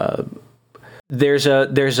there's a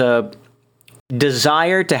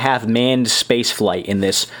desire to have manned space flight in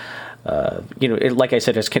this. Like I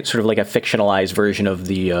said, it's sort of like a fictionalized version of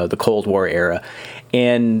the Cold War era,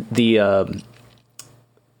 and the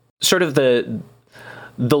sort of the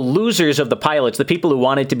losers of the pilots, the people who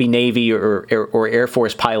wanted to be Navy or Air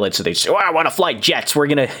Force pilots, they say, "Oh, I want to fly jets. We're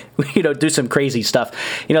gonna, do some crazy stuff."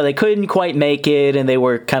 They couldn't quite make it, and they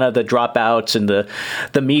were kind of the dropouts and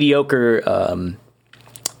the mediocre.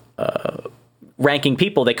 Ranking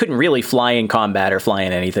people, they couldn't really fly in combat or fly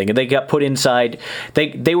in anything, and they got put inside.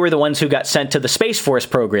 They were the ones who got sent to the Space Force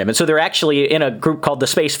program, and so they're actually in a group called the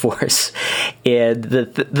Space Force. And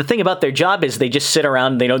the thing about their job is they just sit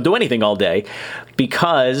around and they don't do anything all day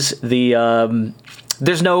because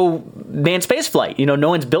there's no manned space flight. No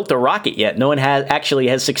one's built a rocket yet. No one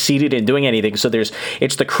has succeeded in doing anything. So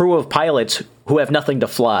it's the crew of pilots who have nothing to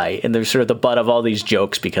fly, and they're sort of the butt of all these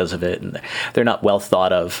jokes because of it, and they're not well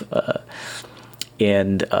thought of.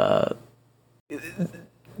 And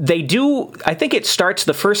they do. I think it starts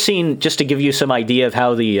the first scene, just to give you some idea of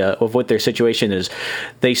how of what their situation is.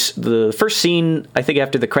 The first scene, I think,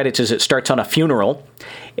 after the credits is it starts on a funeral,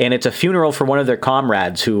 and it's a funeral for one of their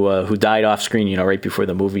comrades who died off screen. Right before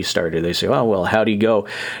the movie started. They say, "Oh well, how'd he go?"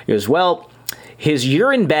 He goes, "Well, his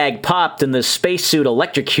urine bag popped and the spacesuit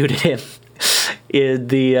electrocuted him."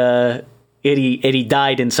 He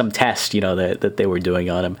died in some test, that they were doing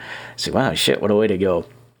on him. I say, wow, shit, what a way to go.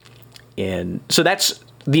 And so that's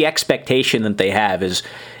the expectation that they have is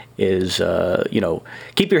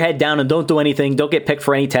keep your head down and don't do anything. Don't get picked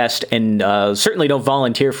for any test, and certainly don't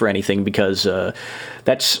volunteer for anything because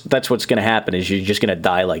that's what's going to happen. Is you're just going to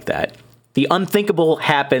die like that. The unthinkable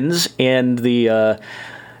happens, and the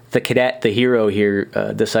cadet, the hero here,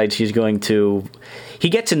 decides he's going to. He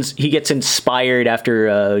gets inspired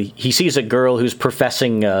after he sees a girl who's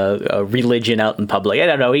professing a religion out in public. I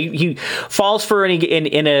don't know. He falls for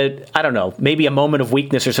in a I don't know, maybe a moment of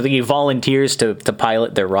weakness or something. He volunteers to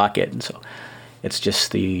pilot their rocket, and so it's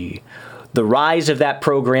just the rise of that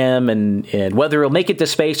program and whether it'll make it to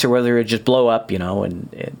space or whether it'll just blow up.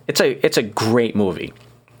 And it's a great movie.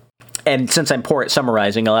 And since I'm poor at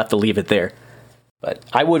summarizing, I'll have to leave it there. But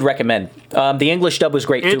I would recommend. The English dub was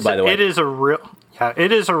great too, by the way. It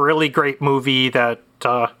is a really great movie that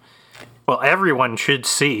everyone should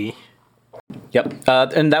see. Yep.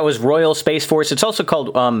 And that was Royal Space Force. It's also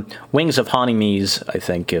called Wings of Honeymees, I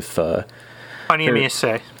think, if...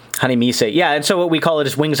 Honeymeese. Honeymeese. Yeah, and so what we call it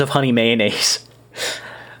is Wings of Honey Mayonnaise.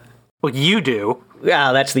 Well, you do.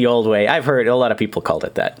 Yeah, that's the old way. I've heard a lot of people called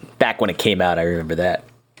it that. Back when it came out, I remember that.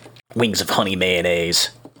 Wings of Honey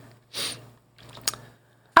Mayonnaise.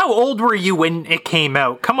 How old were you when it came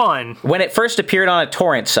out? Come on. When it first appeared on a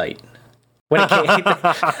torrent site. When it came,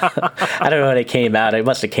 I don't know when it came out. It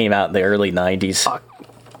must have came out in the early 90s.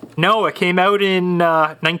 No, it came out in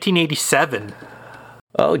 1987.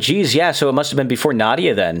 Oh, geez, yeah. So it must have been before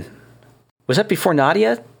Nadia then. Was that before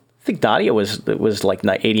Nadia? I think Nadia was like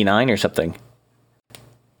 89 or something.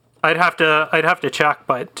 I'd have to check,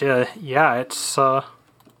 but yeah, it's. Well,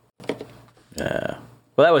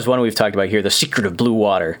 that was one we've talked about here. The Secret of Blue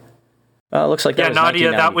Water. Looks like that was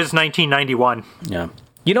Nadia. That was 1991. Yeah.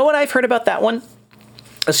 You know what I've heard about that one?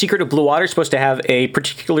 A Secret of Blue Water is supposed to have a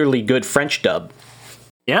particularly good French dub.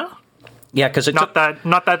 Yeah. Yeah, because it's not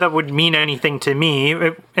that would mean anything to me.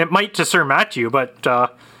 It might to Sir Matthew, but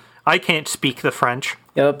I can't speak the French.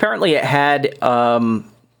 Apparently, it had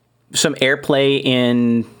some airplay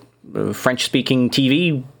in French-speaking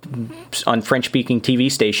TV on French-speaking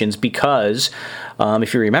TV stations because,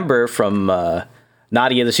 if you remember from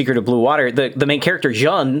Nadia: The Secret of Blue Water, the main character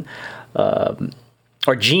Jean,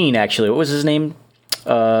 or Jean actually, what was his name?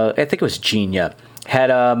 I think it was Jean. Yeah,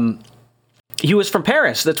 had he was from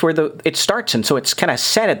Paris. That's where it starts, and so it's kind of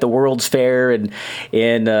set at the World's Fair, and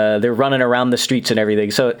they're running around the streets and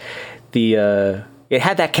everything. So it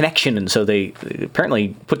had that connection, and so they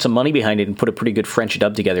apparently put some money behind it and put a pretty good French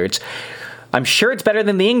dub together. I'm sure it's better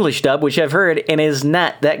than the English dub, which I've heard, and is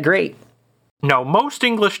not that great. No, most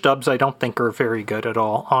English dubs I don't think are very good at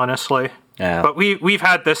all, honestly. Yeah. But we've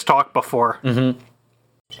had this talk before. Mm-hmm.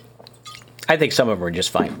 I think some of them are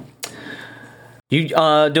just fine. You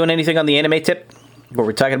doing anything on the anime tip? Where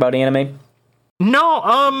we're talking about anime?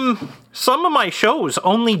 No, some of my shows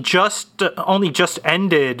only just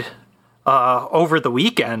ended over the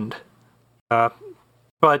weekend.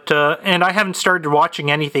 But and I haven't started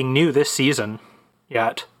watching anything new this season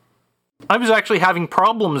yet. I was actually having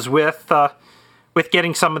problems with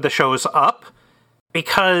getting some of the shows up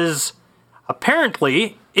because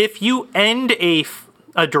apparently if you end a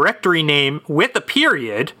directory name with a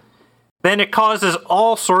period, then it causes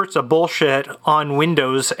all sorts of bullshit on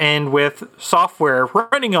Windows and with software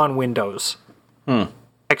running on Windows.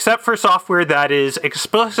 Except for software that is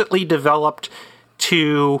explicitly developed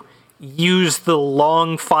to use the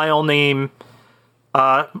long file name,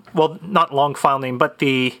 well, not long file name, but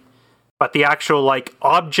the actual like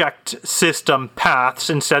object system paths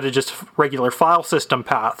instead of just regular file system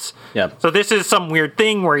paths. Yeah. So this is some weird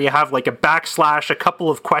thing where you have like a backslash, a couple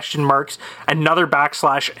of question marks, another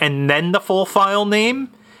backslash, and then the full file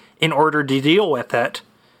name in order to deal with it,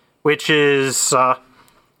 which is a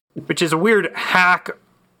weird hack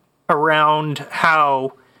around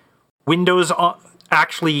how Windows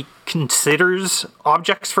actually considers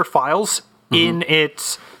objects for files in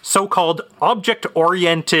its so-called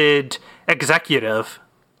object-oriented executive.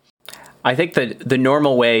 I think that the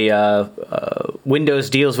normal way Windows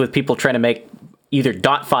deals with people trying to make either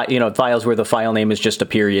files where the file name is just a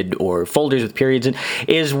period or folders with periods in,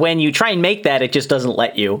 is when you try and make that, it just doesn't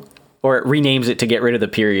let you, or it renames it to get rid of the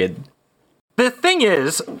period. The thing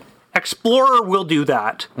is, Explorer will do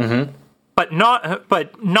that, but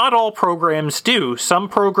not all programs do. Some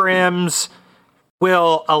programs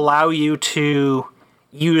will allow you to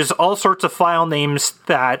use all sorts of file names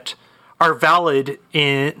that are valid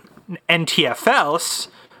in NTFS,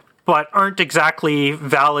 but aren't exactly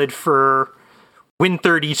valid for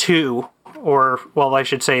Win32, or, well, I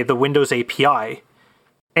should say the Windows API.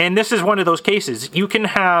 And this is one of those cases. You can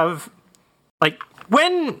have, like,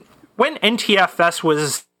 when NTFS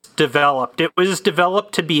was developed, it was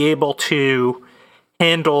developed to be able to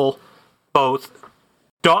handle both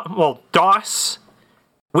DOS,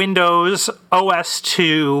 Windows,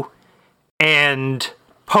 OS2, and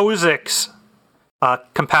POSIX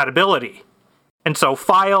compatibility. And so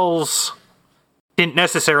files didn't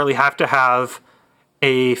necessarily have to have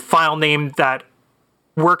a file name that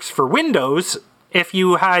works for Windows. If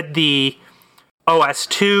you had the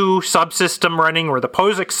OS2 subsystem running or the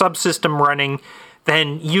POSIX subsystem running,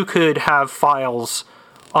 then you could have files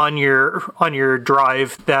on your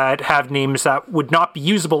drive that have names that would not be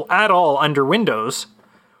usable at all under Windows,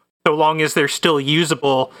 so long as they're still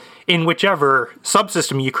usable in whichever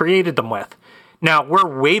subsystem you created them with. Now, we're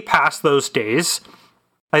way past those days.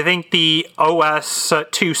 I think the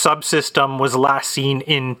OS2 subsystem was last seen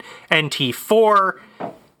in NT4,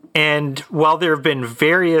 and while there have been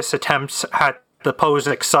various attempts at the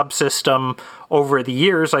POSIX subsystem over the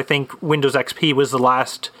years. I think Windows XP was the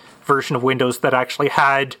last version of Windows that actually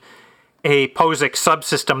had a POSIX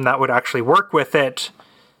subsystem that would actually work with it.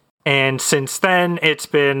 And since then, it's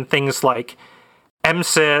been things like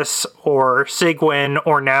MSys or Cygwin,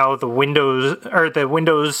 or now the Windows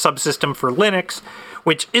subsystem for Linux,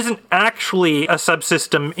 which isn't actually a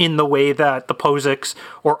subsystem in the way that the POSIX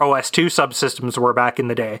or OS2 subsystems were back in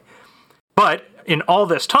the day. But in all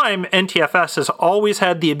this time, NTFS has always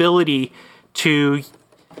had the ability to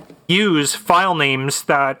use file names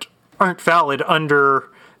that aren't valid under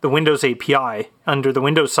the Windows API, under the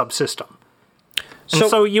Windows subsystem. And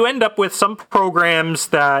so you end up with some programs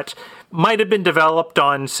that might have been developed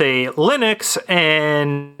on, say, Linux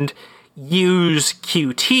and use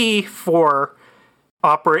Qt for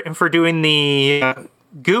doing the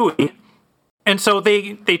GUI. And so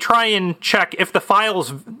they try and check if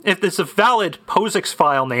if it's a valid POSIX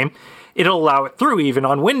file name, it'll allow it through even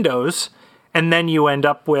on Windows. And then you end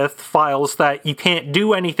up with files that you can't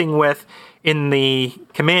do anything with in the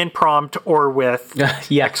command prompt or with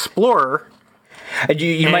Explorer. And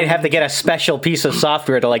you might have to get a special piece of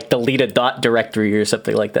software to like delete a dot directory or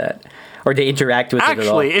something like that, or to interact with it at all.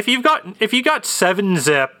 Actually, if you've got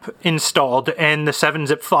 7-zip installed and the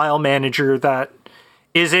 7-zip file manager that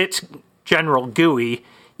is its general GUI,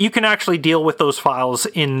 you can actually deal with those files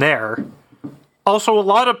in there. Also, a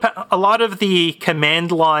lot of the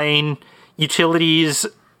command line utilities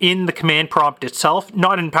in the command prompt itself,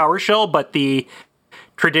 not in PowerShell, but the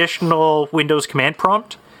traditional Windows command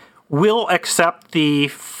prompt, will accept the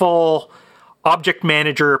full object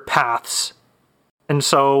manager paths. And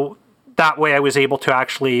so that way I was able to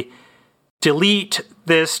actually delete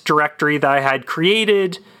this directory that I had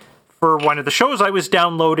created for one of the shows I was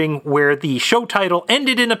downloading where the show title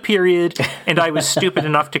ended in a period, and I was stupid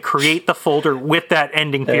enough to create the folder with that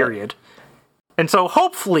ending period. And so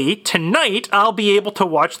hopefully tonight I'll be able to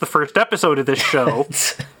watch the first episode of this show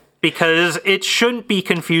because it shouldn't be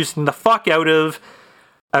confusing the fuck out of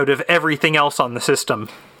everything else on the system,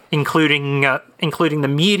 including the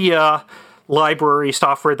media library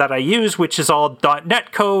software that I use, which is all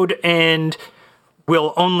 .NET code and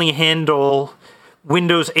will only handle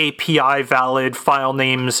Windows API valid file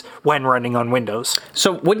names when running on Windows.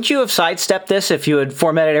 So wouldn't you have sidestepped this if you had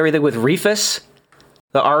formatted everything with Refs?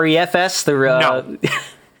 The REFS? No.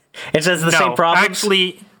 It says the same problems?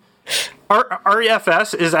 Actually,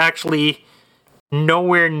 REFS is actually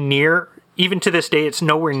nowhere near, even to this day, it's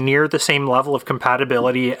nowhere near the same level of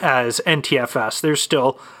compatibility as NTFS. There's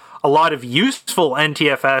still a lot of useful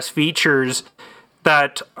NTFS features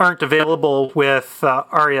that aren't available with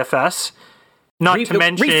REFS. Not to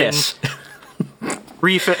mention... Refs.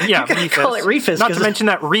 Refs. Call it Refs. Not to mention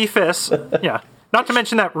that Refs... yeah. Not to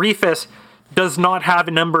mention that Refs does not have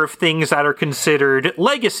a number of things that are considered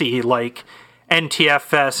legacy, like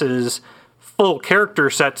NTFS's full character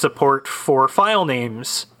set support for file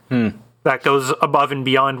names. That goes above and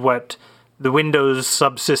beyond what the Windows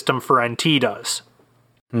subsystem for NT does.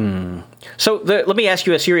 So let me ask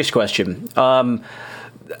you a serious question.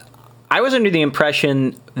 I was under the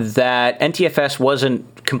impression that NTFS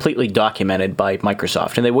wasn't completely documented by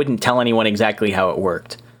Microsoft, and they wouldn't tell anyone exactly how it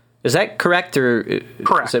worked. Is that correct, or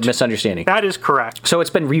correct. Is it a misunderstanding? That is correct. So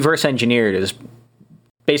it's been reverse engineered is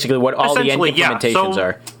basically what all the end implementations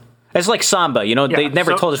are. It's like Samba, they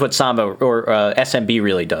never told us what Samba or SMB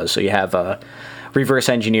really does. So you have reverse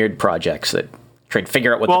engineered projects that try to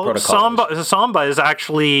figure out what the protocol is. Samba is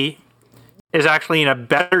actually in a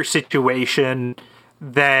better situation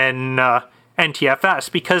than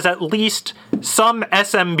NTFS, because at least some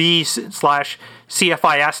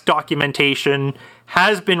SMB/CFIS documentation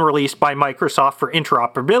has been released by Microsoft for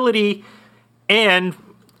interoperability, and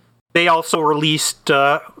they also released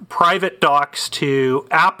private docs to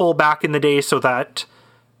Apple back in the day so that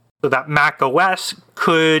Mac OS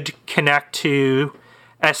could connect to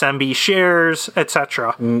SMB shares,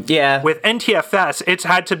 etc. Yeah. With NTFS, it's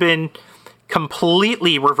had to been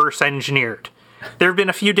completely reverse engineered. There have been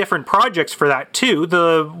a few different projects for that too.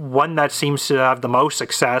 The one that seems to have the most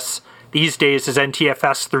success these days is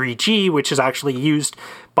NTFS 3G, which is actually used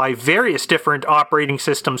by various different operating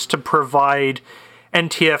systems to provide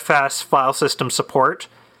NTFS file system support.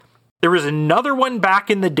 There was another one back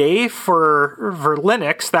in the day for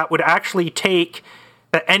Linux that would actually take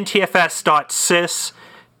the NTFS.sys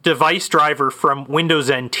device driver from Windows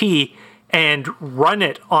NT and run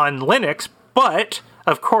it on Linux, but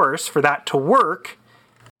of course, for that to work,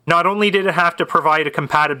 not only did it have to provide a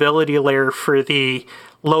compatibility layer for the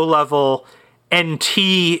low-level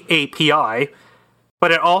NT API,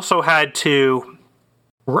 but it also had to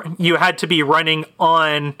be running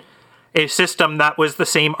on a system that was the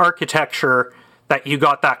same architecture that you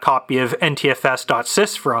got that copy of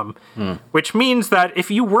ntfs.sys from, which means that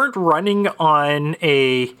if you weren't running on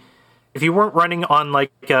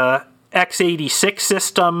like a x86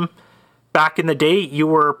 system back in the day, you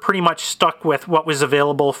were pretty much stuck with what was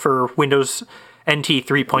available for Windows NT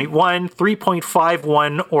 3.1,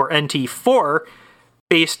 3.51, or NT4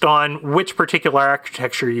 based on which particular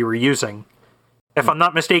architecture you were using. If I'm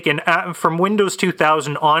not mistaken, from Windows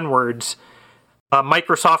 2000 onwards,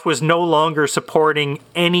 Microsoft was no longer supporting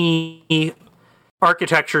any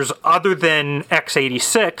architectures other than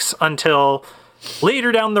x86 until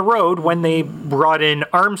later down the road when they brought in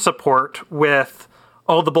ARM support with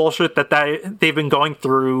all the bullshit that they've been going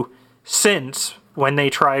through since, when they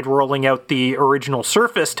tried rolling out the original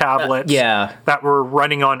Surface tablets that were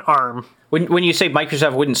running on ARM. When you say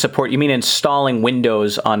Microsoft wouldn't support, you mean installing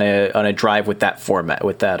Windows on a drive with that format,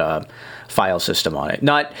 with that file system on it?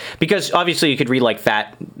 Not because obviously you could read like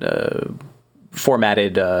FAT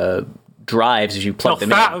formatted drives as you plug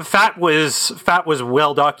them in. FAT was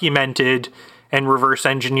well documented and reverse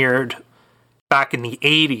engineered back in the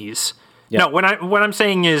 80s. Yep. No, what I'm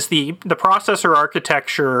saying is the processor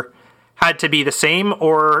architecture had to be the same,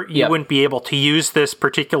 or you wouldn't be able to use this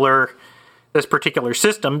particular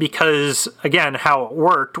system, because again, how it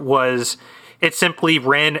worked was it simply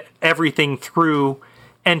ran everything through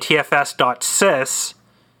ntfs.sys,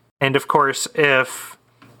 and of course if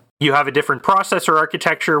you have a different processor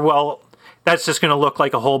architecture, well, that's just going to look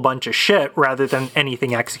like a whole bunch of shit rather than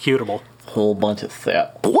anything executable. Whole bunch of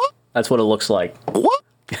that. What? That's what it looks like. What?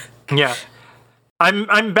 Yeah.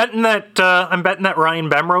 I'm betting that Ryan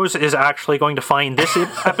Bemrose is actually going to find this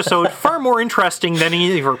episode far more interesting than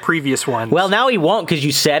any of our previous ones. Well, now he won't, because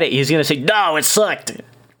you said it. He's going to say, "No, it sucked."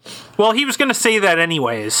 Well, he was going to say that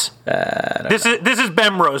anyways. This is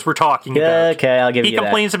Bemrose we're talking about. Okay, I'll give you that. He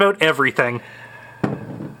complains about everything.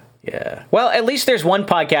 Yeah. Well, at least there's one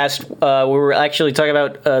podcast where we're actually talking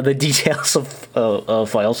about the details of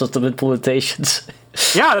file system implementations.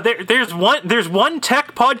 Yeah, there's one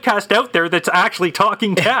tech podcast out there that's actually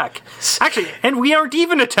talking tech. Actually, and we aren't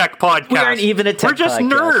even a tech podcast. We aren't even a tech podcast. We're just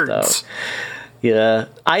nerds. Though. Yeah.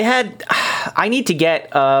 I need to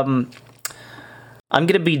get I'm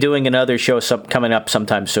going to be doing another show coming up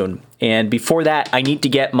sometime soon. And before that, I need to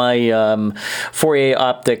get my Fourier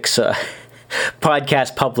Optics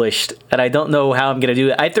podcast published, and I don't know how I'm going to do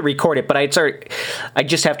it. I have to record it, but I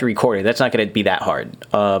just have to record it. That's not going to be that hard.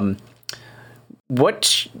 How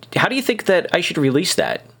do you think that I should release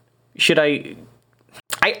that? Should I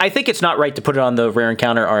think it's not right to put it on the Rare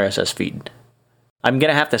Encounter RSS feed. I'm going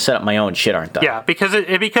to have to set up my own shit, aren't I? Yeah, because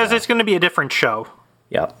it's going to be a different show.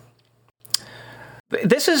 Yeah.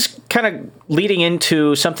 This is kind of leading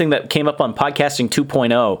into something that came up on Podcasting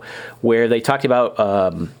 2.0, where they talked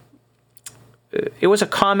about it was a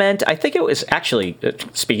comment. I think it was actually,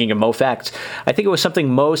 speaking of Mo Facts, I think it was something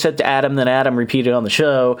Mo said to Adam, then Adam repeated on the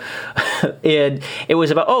show. And it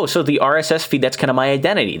was about, so the RSS feed, that's kind of my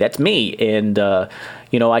identity. That's me. And,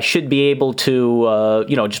 I should be able to,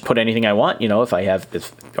 just put anything I want. If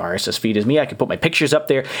RSS feed is me, I can put my pictures up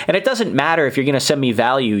there. And it doesn't matter if you're going to send me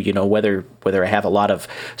value, whether I have a lot of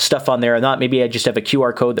stuff on there or not. Maybe I just have a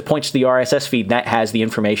QR code that points to the RSS feed, and that has the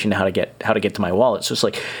information how to get to my wallet. So it's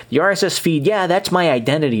like the RSS feed, that's my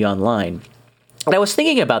identity online. And I was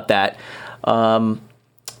thinking about that. And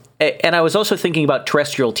I was also thinking about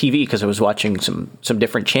terrestrial TV, because I was watching some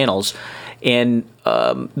different channels, and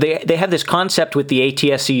they have this concept with the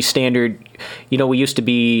ATSC standard. We used to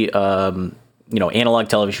be analog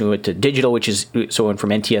television. We went to digital, which is so went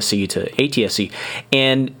from NTSC to ATSC,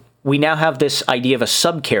 and we now have this idea of a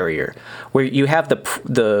subcarrier where you have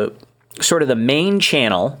the sort of the main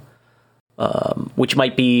channel, which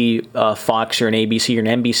might be Fox or an ABC or an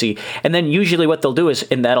NBC. And then usually what they'll do is,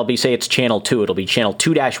 and that'll be, say it's channel 2, it'll be channel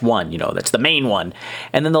 2-1, that's the main one.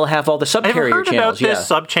 And then they'll have all the subcarrier channels. I've heard about this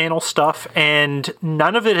sub-channel stuff, and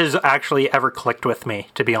none of it has actually ever clicked with me,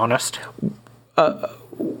 to be honest.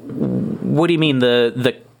 What do you mean?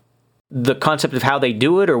 The concept of how they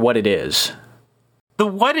do it, or what it is? The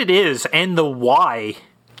what it is and the why,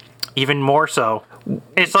 even more so.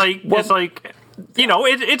 It's like...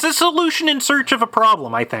 it's a solution in search of a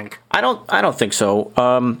problem, I think. I don't think so.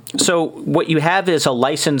 So what you have is a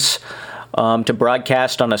license to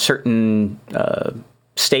broadcast on a certain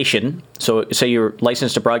station. So say you're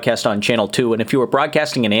licensed to broadcast on channel 2, and if you were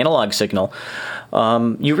broadcasting an analog signal,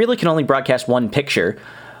 you really can only broadcast one picture.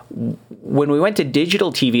 When we went to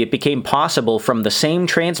digital TV, it became possible from the same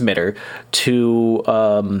transmitter to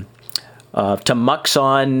mux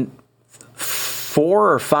on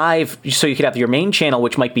 4 or 5. So you could have your main channel,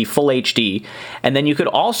 which might be full HD, and then you could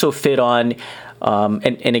also fit on.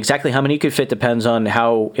 And exactly how many you could fit depends on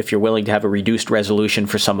if you're willing to have a reduced resolution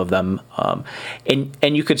for some of them.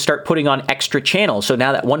 And you could start putting on extra channels. So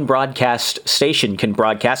now that one broadcast station can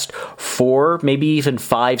broadcast 4, maybe even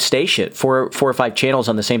 5 4 or 5 channels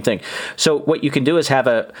on the same thing. So what you can do is have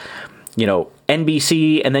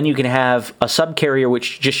NBC, and then you can have a subcarrier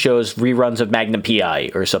which just shows reruns of Magnum PI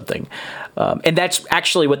or something. And that's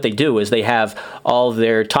actually what they do, is they have all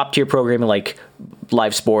their top tier programming like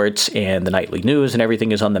live sports and the nightly news and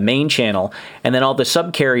everything is on the main channel, and then all the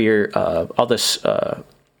subcarrier,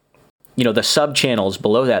 the sub channels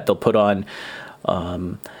below that they'll put on,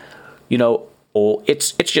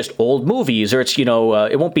 it's just old movies, or it's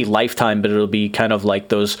it won't be Lifetime, but it'll be kind of like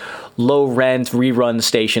those low rent rerun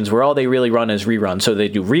stations where all they really run is rerun. So they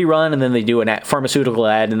do rerun, and then they do a pharmaceutical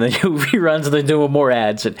ad, and they do reruns, and they do more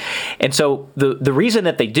ads, and so the reason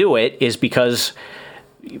that they do it is because,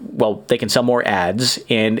 well, they can sell more ads,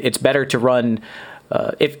 and it's better to run.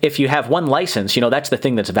 If you have one license, that's the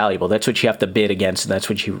thing that's valuable. That's what you have to bid against, and that's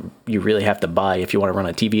what you really have to buy if you want to run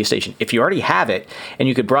a TV station. If you already have it, and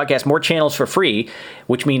you could broadcast more channels for free,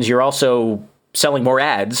 which means you're also selling more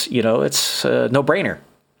ads, it's a no-brainer.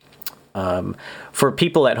 For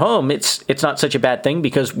people at home, it's not such a bad thing,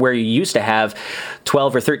 because where you used to have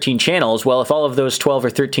 12 or 13 channels, well, if all of those 12 or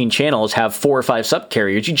 13 channels have 4 or 5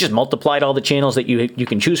 subcarriers, you just multiplied all the channels that you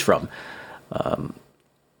can choose from.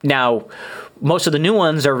 Now, most of the new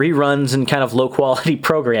ones are reruns and kind of low-quality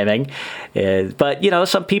programming, but,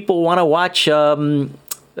 some people want to watch,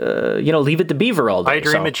 Leave It to Beaver all day. I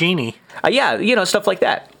Dream of Jeannie. Yeah, stuff like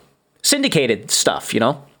that. Syndicated stuff,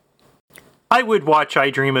 I would watch I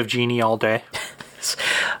Dream of Jeannie all day.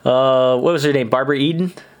 What was her name? Barbara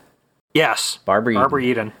Eden? Yes. Barbara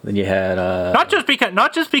Eden. Then you had not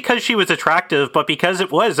just because she was attractive, but because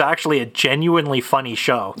it was actually a genuinely funny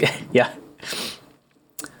show. Yeah.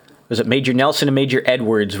 Was it Major Nelson and Major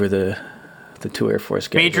Edwards were the two Air Force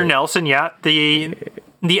guys? Major Nelson, yeah. The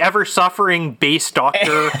ever-suffering base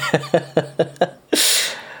doctor.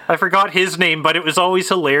 I forgot his name, but it was always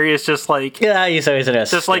hilarious, just like... Yeah, he's always an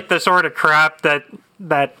S. Just like the sort of crap that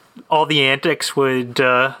all the antics would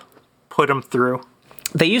put him through.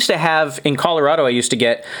 They used to have... In Colorado, I used to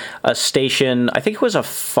get a station, I think it was a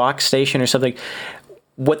Fox station or something.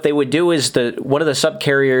 What they would do is one of the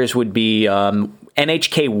subcarriers would be...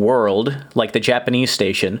 NHK World, like the Japanese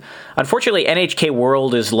station. Unfortunately, NHK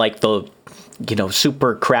World is like the,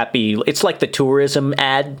 super crappy. It's like the tourism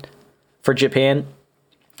ad for Japan.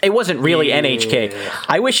 It wasn't really NHK.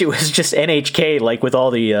 I wish it was just NHK, like with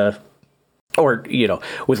all the,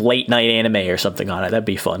 with late night anime or something on it. That'd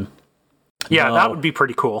be fun. Yeah, no. That would be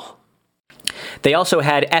pretty cool. They also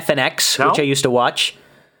had FNX, which I used to watch.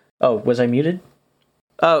 Oh, was I muted?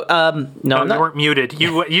 Oh, no, you weren't muted.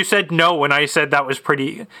 You said no when I said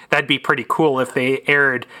that'd be pretty cool if they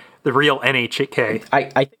aired the real NHK.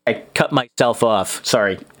 I cut myself off.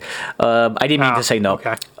 Sorry. I didn't mean to say no.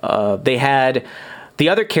 Okay. They had the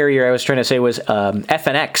other carrier I was trying to say was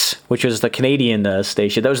FNX, which was the Canadian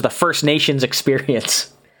station. That was the First Nations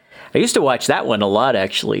Experience. I used to watch that one a lot,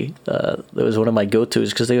 actually. That was one of my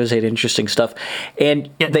go-tos because they always had interesting stuff.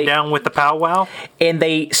 And Getting down with the powwow. And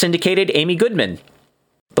they syndicated Amy Goodman.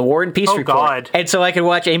 The War and Peace Report. God. And so I could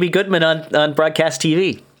watch Amy Goodman on broadcast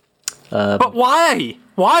TV. But why?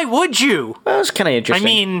 Why would you? Well, it was kind of interesting. I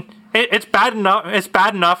mean, it's bad enough. It's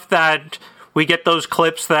bad enough that we get those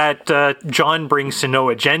clips that John brings to No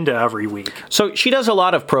Agenda every week. So she does a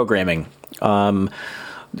lot of programming.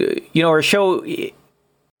 Her show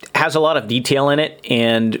has a lot of detail in it,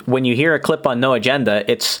 and when you hear a clip on No Agenda,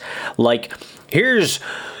 it's like, here's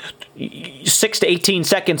 6 to 18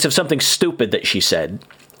 seconds of something stupid that she said.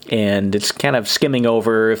 And it's kind of skimming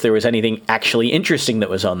over if there was anything actually interesting that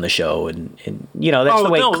was on the show. And that's the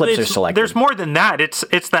way clips are selected. There's more than that.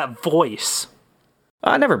 It's that voice.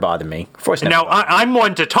 It never bothered me. Now, I'm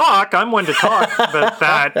one to talk about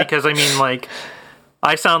that because,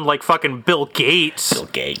 I sound like fucking Bill Gates. Bill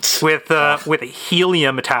Gates. With a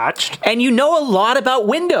helium attached. And you know a lot about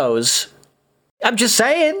Windows. I'm just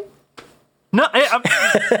saying. No,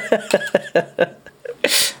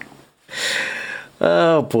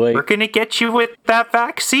 oh boy. We're gonna get you with that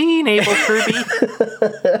vaccine, Abel Kirby.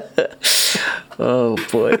 Oh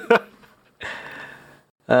boy.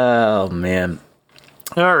 Oh man.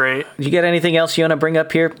 All right. You got anything else you want to bring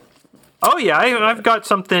up here? Oh yeah, I've got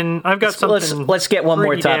something. Let's get one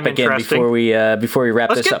more topic in before we wrap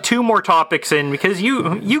this up. Let's get 2 more topics in because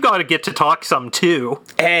you got to get to talk some too.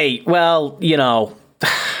 Hey, well,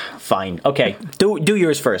 fine. Okay, do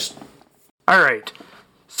yours first. All right.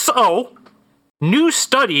 So, New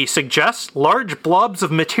study suggests large blobs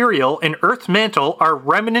of material in Earth's mantle are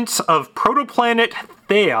remnants of protoplanet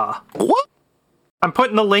Theia. What? I'm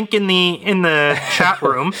putting the link in the chat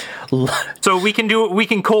room, so we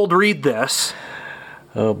can cold read this.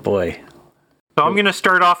 Oh boy. So I'm going to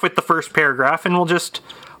start off with the first paragraph, and we'll just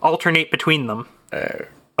alternate between them.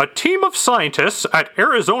 A team of scientists at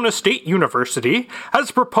Arizona State University has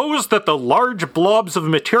proposed that the large blobs of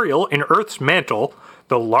material in Earth's mantle,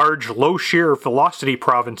 the Large Low Shear Velocity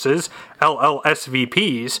Provinces,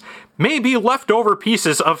 LLSVPs, may be leftover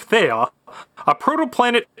pieces of Theia, a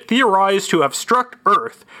protoplanet theorized to have struck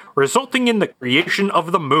Earth, resulting in the creation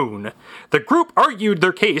of the Moon. The group argued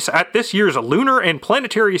their case at this year's Lunar and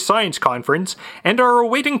Planetary Science Conference and are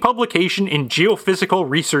awaiting publication in Geophysical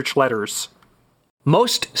Research Letters.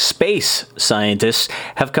 Most space scientists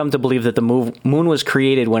have come to believe that the moon was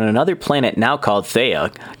created when another planet, now called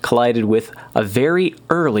Theia, collided with a very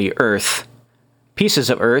early Earth.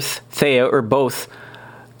 Pieces of Earth, Theia, or both,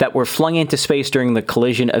 that were flung into space during the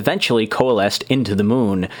collision eventually coalesced into the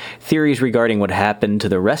moon. Theories regarding what happened to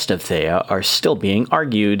the rest of Theia are still being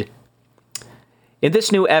argued. In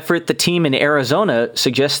this new effort, the team in Arizona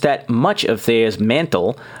suggests that much of Theia's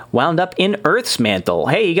mantle wound up in Earth's mantle.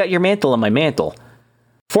 Hey, you got your mantle on my mantle.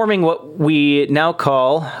 Forming what we now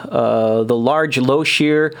call the Large Low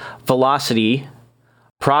Shear Velocity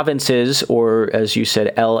Provinces, or as you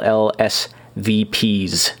said, LLSVPs.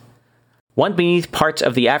 One beneath parts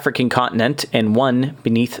of the African continent and one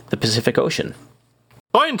beneath the Pacific Ocean.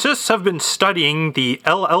 Scientists have been studying the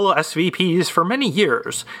LLSVPs for many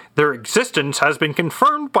years. Their existence has been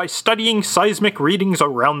confirmed by studying seismic readings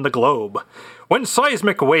around the globe. When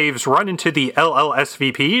seismic waves run into the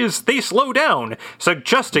LLSVPs, they slow down,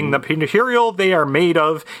 suggesting the material they are made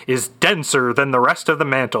of is denser than the rest of the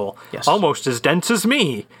mantle. Yes. Almost as dense as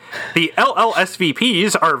me. The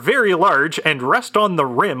LLSVPs are very large and rest on the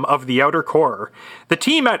rim of the outer core. The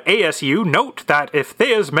team at ASU note that if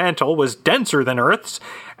Theia's mantle was denser than Earth's,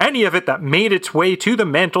 any of it that made its way to the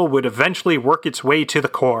mantle would eventually work its way to the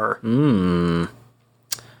core.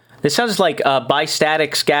 This sounds like a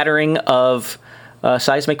bistatic scattering of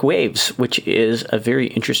seismic waves, which is a very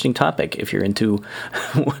interesting topic if you're into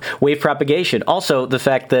wave propagation. Also, the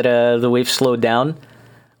fact that the waves slow down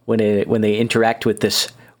when they interact with this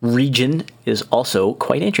region is also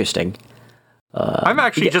quite interesting. I'm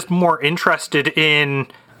actually just more interested in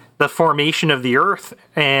the formation of the Earth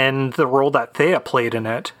and the role that Theia played in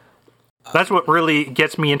it. That's what really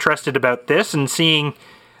gets me interested about this, and seeing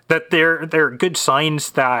that there are good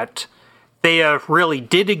signs that Theia really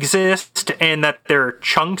did exist and that there are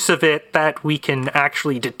chunks of it that we can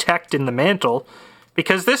actually detect in the mantle,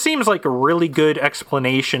 because this seems like a really good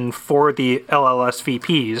explanation for the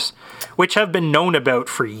LLSVPs, which have been known about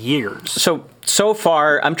for years. So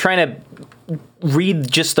far, I'm trying to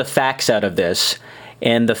read just the facts out of this,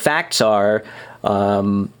 and the facts are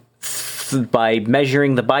by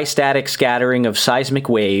measuring the bistatic scattering of seismic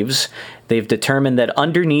waves, they've determined that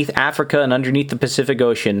underneath Africa and underneath the Pacific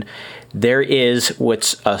Ocean, there is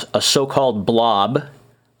what's a so-called blob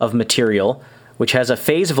of material, which has a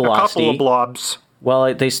phase velocity. A couple of blobs.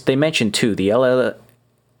 Well, they mentioned two. The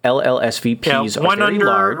LLSVPs are very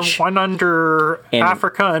large. One under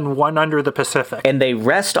Africa and one under the Pacific. And they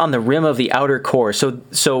rest on the rim of the outer core. So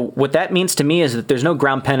what that means to me is that there's no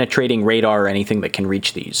ground-penetrating radar or anything that can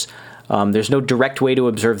reach these. There's no direct way to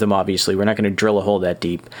observe them, obviously. We're not going to drill a hole that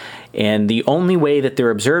deep. And the only way that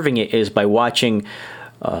they're observing it is by watching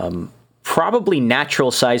probably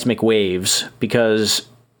natural seismic waves, because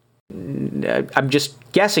I'm just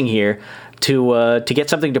guessing here, to get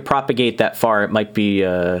something to propagate that far, it might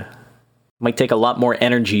take a lot more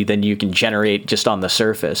energy than you can generate just on the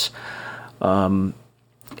surface. And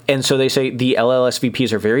so they say the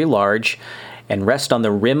LLSVPs are very large and rest on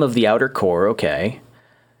the rim of the outer core. Okay.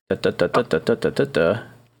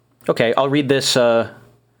 Okay, I'll read this.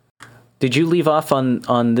 Did you leave off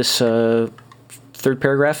on this third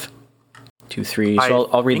paragraph? 2, 3. So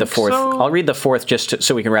I'll read the fourth. So. I'll read the fourth just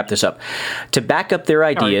so we can wrap this up. To back up their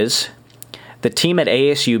ideas, the team at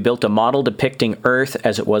ASU built a model depicting Earth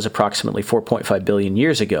as it was approximately 4.5 billion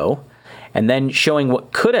years ago, and then showing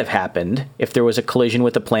what could have happened if there was a collision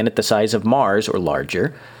with a planet the size of Mars or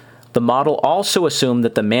larger. The model also assumed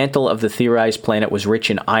that the mantle of the theorized planet was rich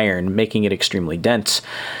in iron, making it extremely dense.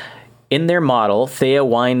 In their model, Theia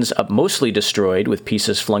winds up mostly destroyed, with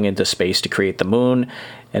pieces flung into space to create the moon,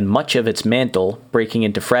 and much of its mantle breaking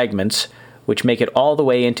into fragments, which make it all the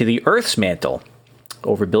way into the Earth's mantle.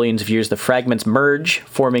 Over billions of years, the fragments merge,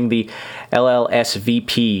 forming the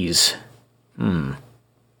LLSVPs.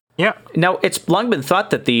 Yeah. Now, it's long been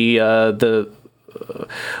thought that the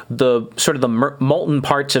the sort of the molten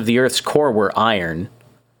parts of the Earth's core were iron,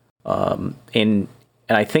 and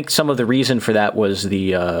I think some of the reason for that was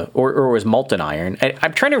or was molten iron.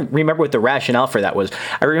 I'm trying to remember what the rationale for that was.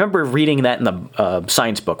 I remember reading that in the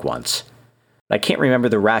science book once. I can't remember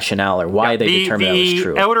the rationale or why they determined that was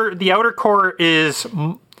true. The outer core is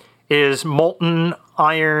molten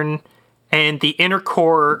iron, and the inner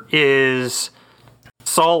core is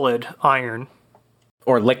solid iron.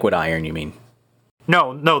 Or liquid iron, you mean?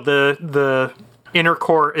 No, the inner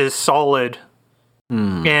core is solid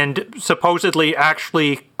and supposedly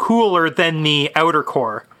actually cooler than the outer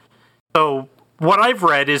core. So what I've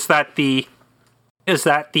read is that the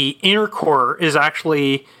inner core is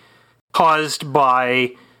actually caused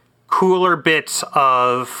by cooler bits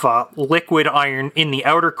of liquid iron in the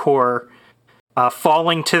outer core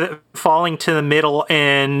falling to the middle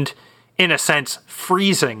and, in a sense,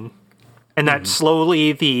 freezing. And that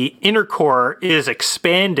slowly the inner core is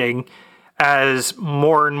expanding as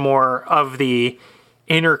more and more of the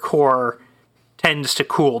inner core tends to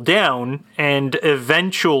cool down. And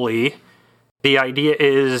eventually, the idea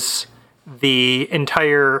is the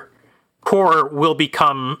entire core will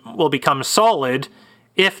become solid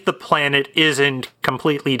if the planet isn't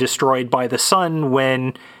completely destroyed by the sun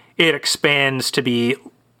when it expands to be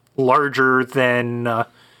larger than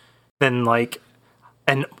like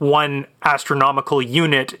one astronomical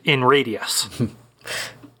unit in radius.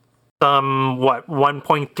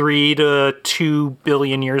 1.3 to 2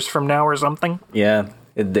 billion years from now or something? Yeah.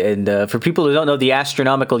 And for people who don't know, the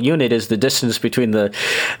astronomical unit is the distance between the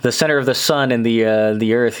center of the sun and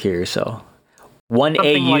the Earth here. So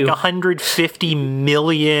something like 150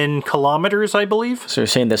 million kilometers, I believe. So they're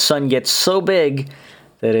saying the sun gets so big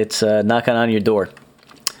that it's knocking on your door.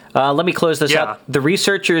 Let me close this up. The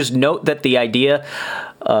researchers note that the idea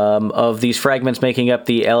of these fragments making up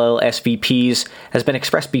the LLSVPs has been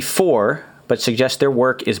expressed before, but suggest their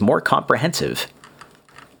work is more comprehensive.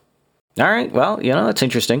 All right, well, it's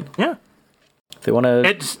interesting. Yeah. If they want to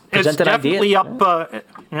present an idea.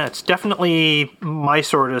 It's definitely my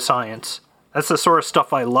sort of science. That's the sort of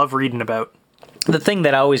stuff I love reading about. The thing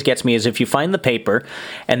that always gets me is if you find the paper,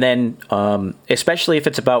 and then, especially if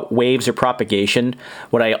it's about waves or propagation,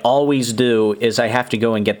 what I always do is I have to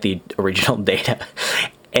go and get the original data.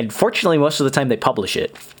 And fortunately, most of the time they publish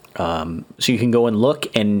it. So you can go and look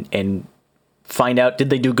and find out, did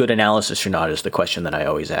they do good analysis or not, is the question that I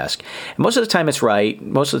always ask. And most of the time it's right.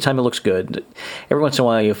 Most of the time it looks good. Every once in a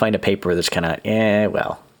while you find a paper that's kind of,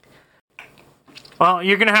 well. Well,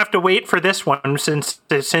 you're going to have to wait for this one since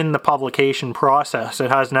it's in the publication process.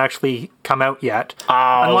 It hasn't actually come out yet.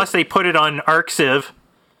 Oh. Unless they put it on Arxiv.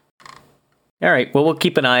 All right. Well, we'll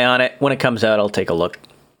keep an eye on it. When it comes out, I'll take a look.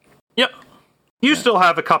 Yep. You still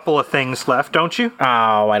have a couple of things left, don't you?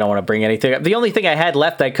 Oh, I don't want to bring anything up. The only thing I had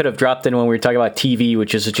left I could have dropped in when we were talking about TV,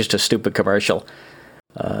 which is just a stupid commercial.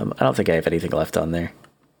 I don't think I have anything left on there.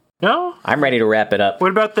 No? I'm ready to wrap it up.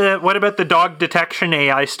 What about the dog detection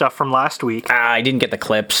AI stuff from last week? I didn't get the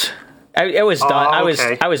clips. It was done.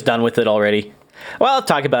 Okay. I was done with it already. Well, I'll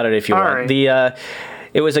talk about it if you want. Right.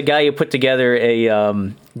 It was a guy who put together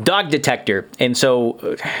a dog detector, and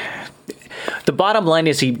so the bottom line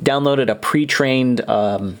is he downloaded a pre-trained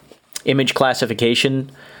image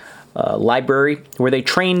classification library where they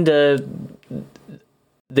trained a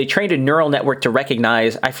neural network to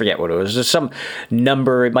recognize, I forget what it was, there's some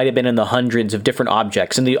number, it might have been in the hundreds of different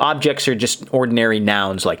objects, and the objects are just ordinary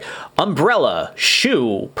nouns like umbrella,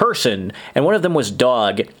 shoe, person, and one of them was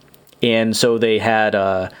dog. And so they had,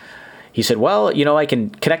 he said, well, I can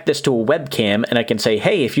connect this to a webcam, and I can say,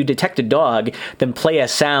 hey, if you detect a dog, then play a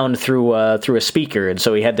sound through a speaker. And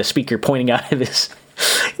so he had the speaker pointing out of his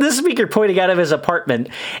apartment.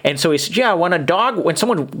 And so he said, yeah, when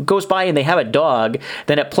someone goes by and they have a dog,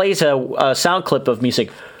 then it plays a sound clip of me saying,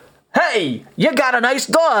 hey, you got a nice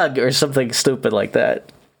dog, or something stupid like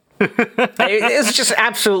that. It's just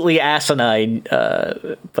absolutely asinine,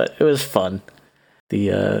 but it was fun.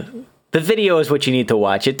 The video is what you need to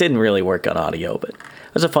watch. It didn't really work on audio, but it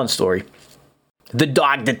was a fun story. The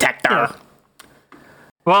dog detector. Yeah.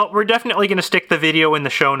 Well, we're definitely going to stick the video in the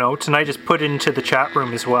show notes, and I just put it into the chat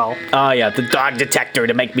room as well. Oh, yeah, the dog detector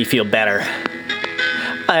to make me feel better.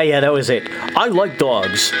 Yeah, that was it. I like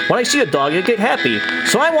dogs. When I see a dog, I get happy.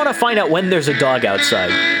 So I want to find out when there's a dog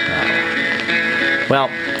outside. Well,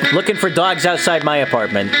 looking for dogs outside my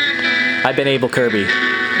apartment. I've been Abel Kirby.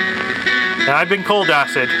 And I've been Cold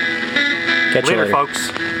Acid. Catch you later, folks.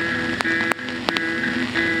 I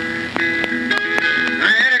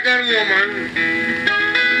had a good woman.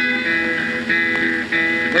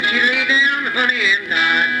 But she lay down, honey, and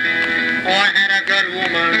died. Oh, I had a good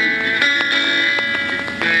woman.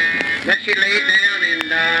 she laid down and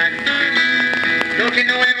died. Don't you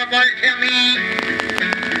know everybody tell me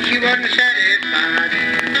she wasn't sad?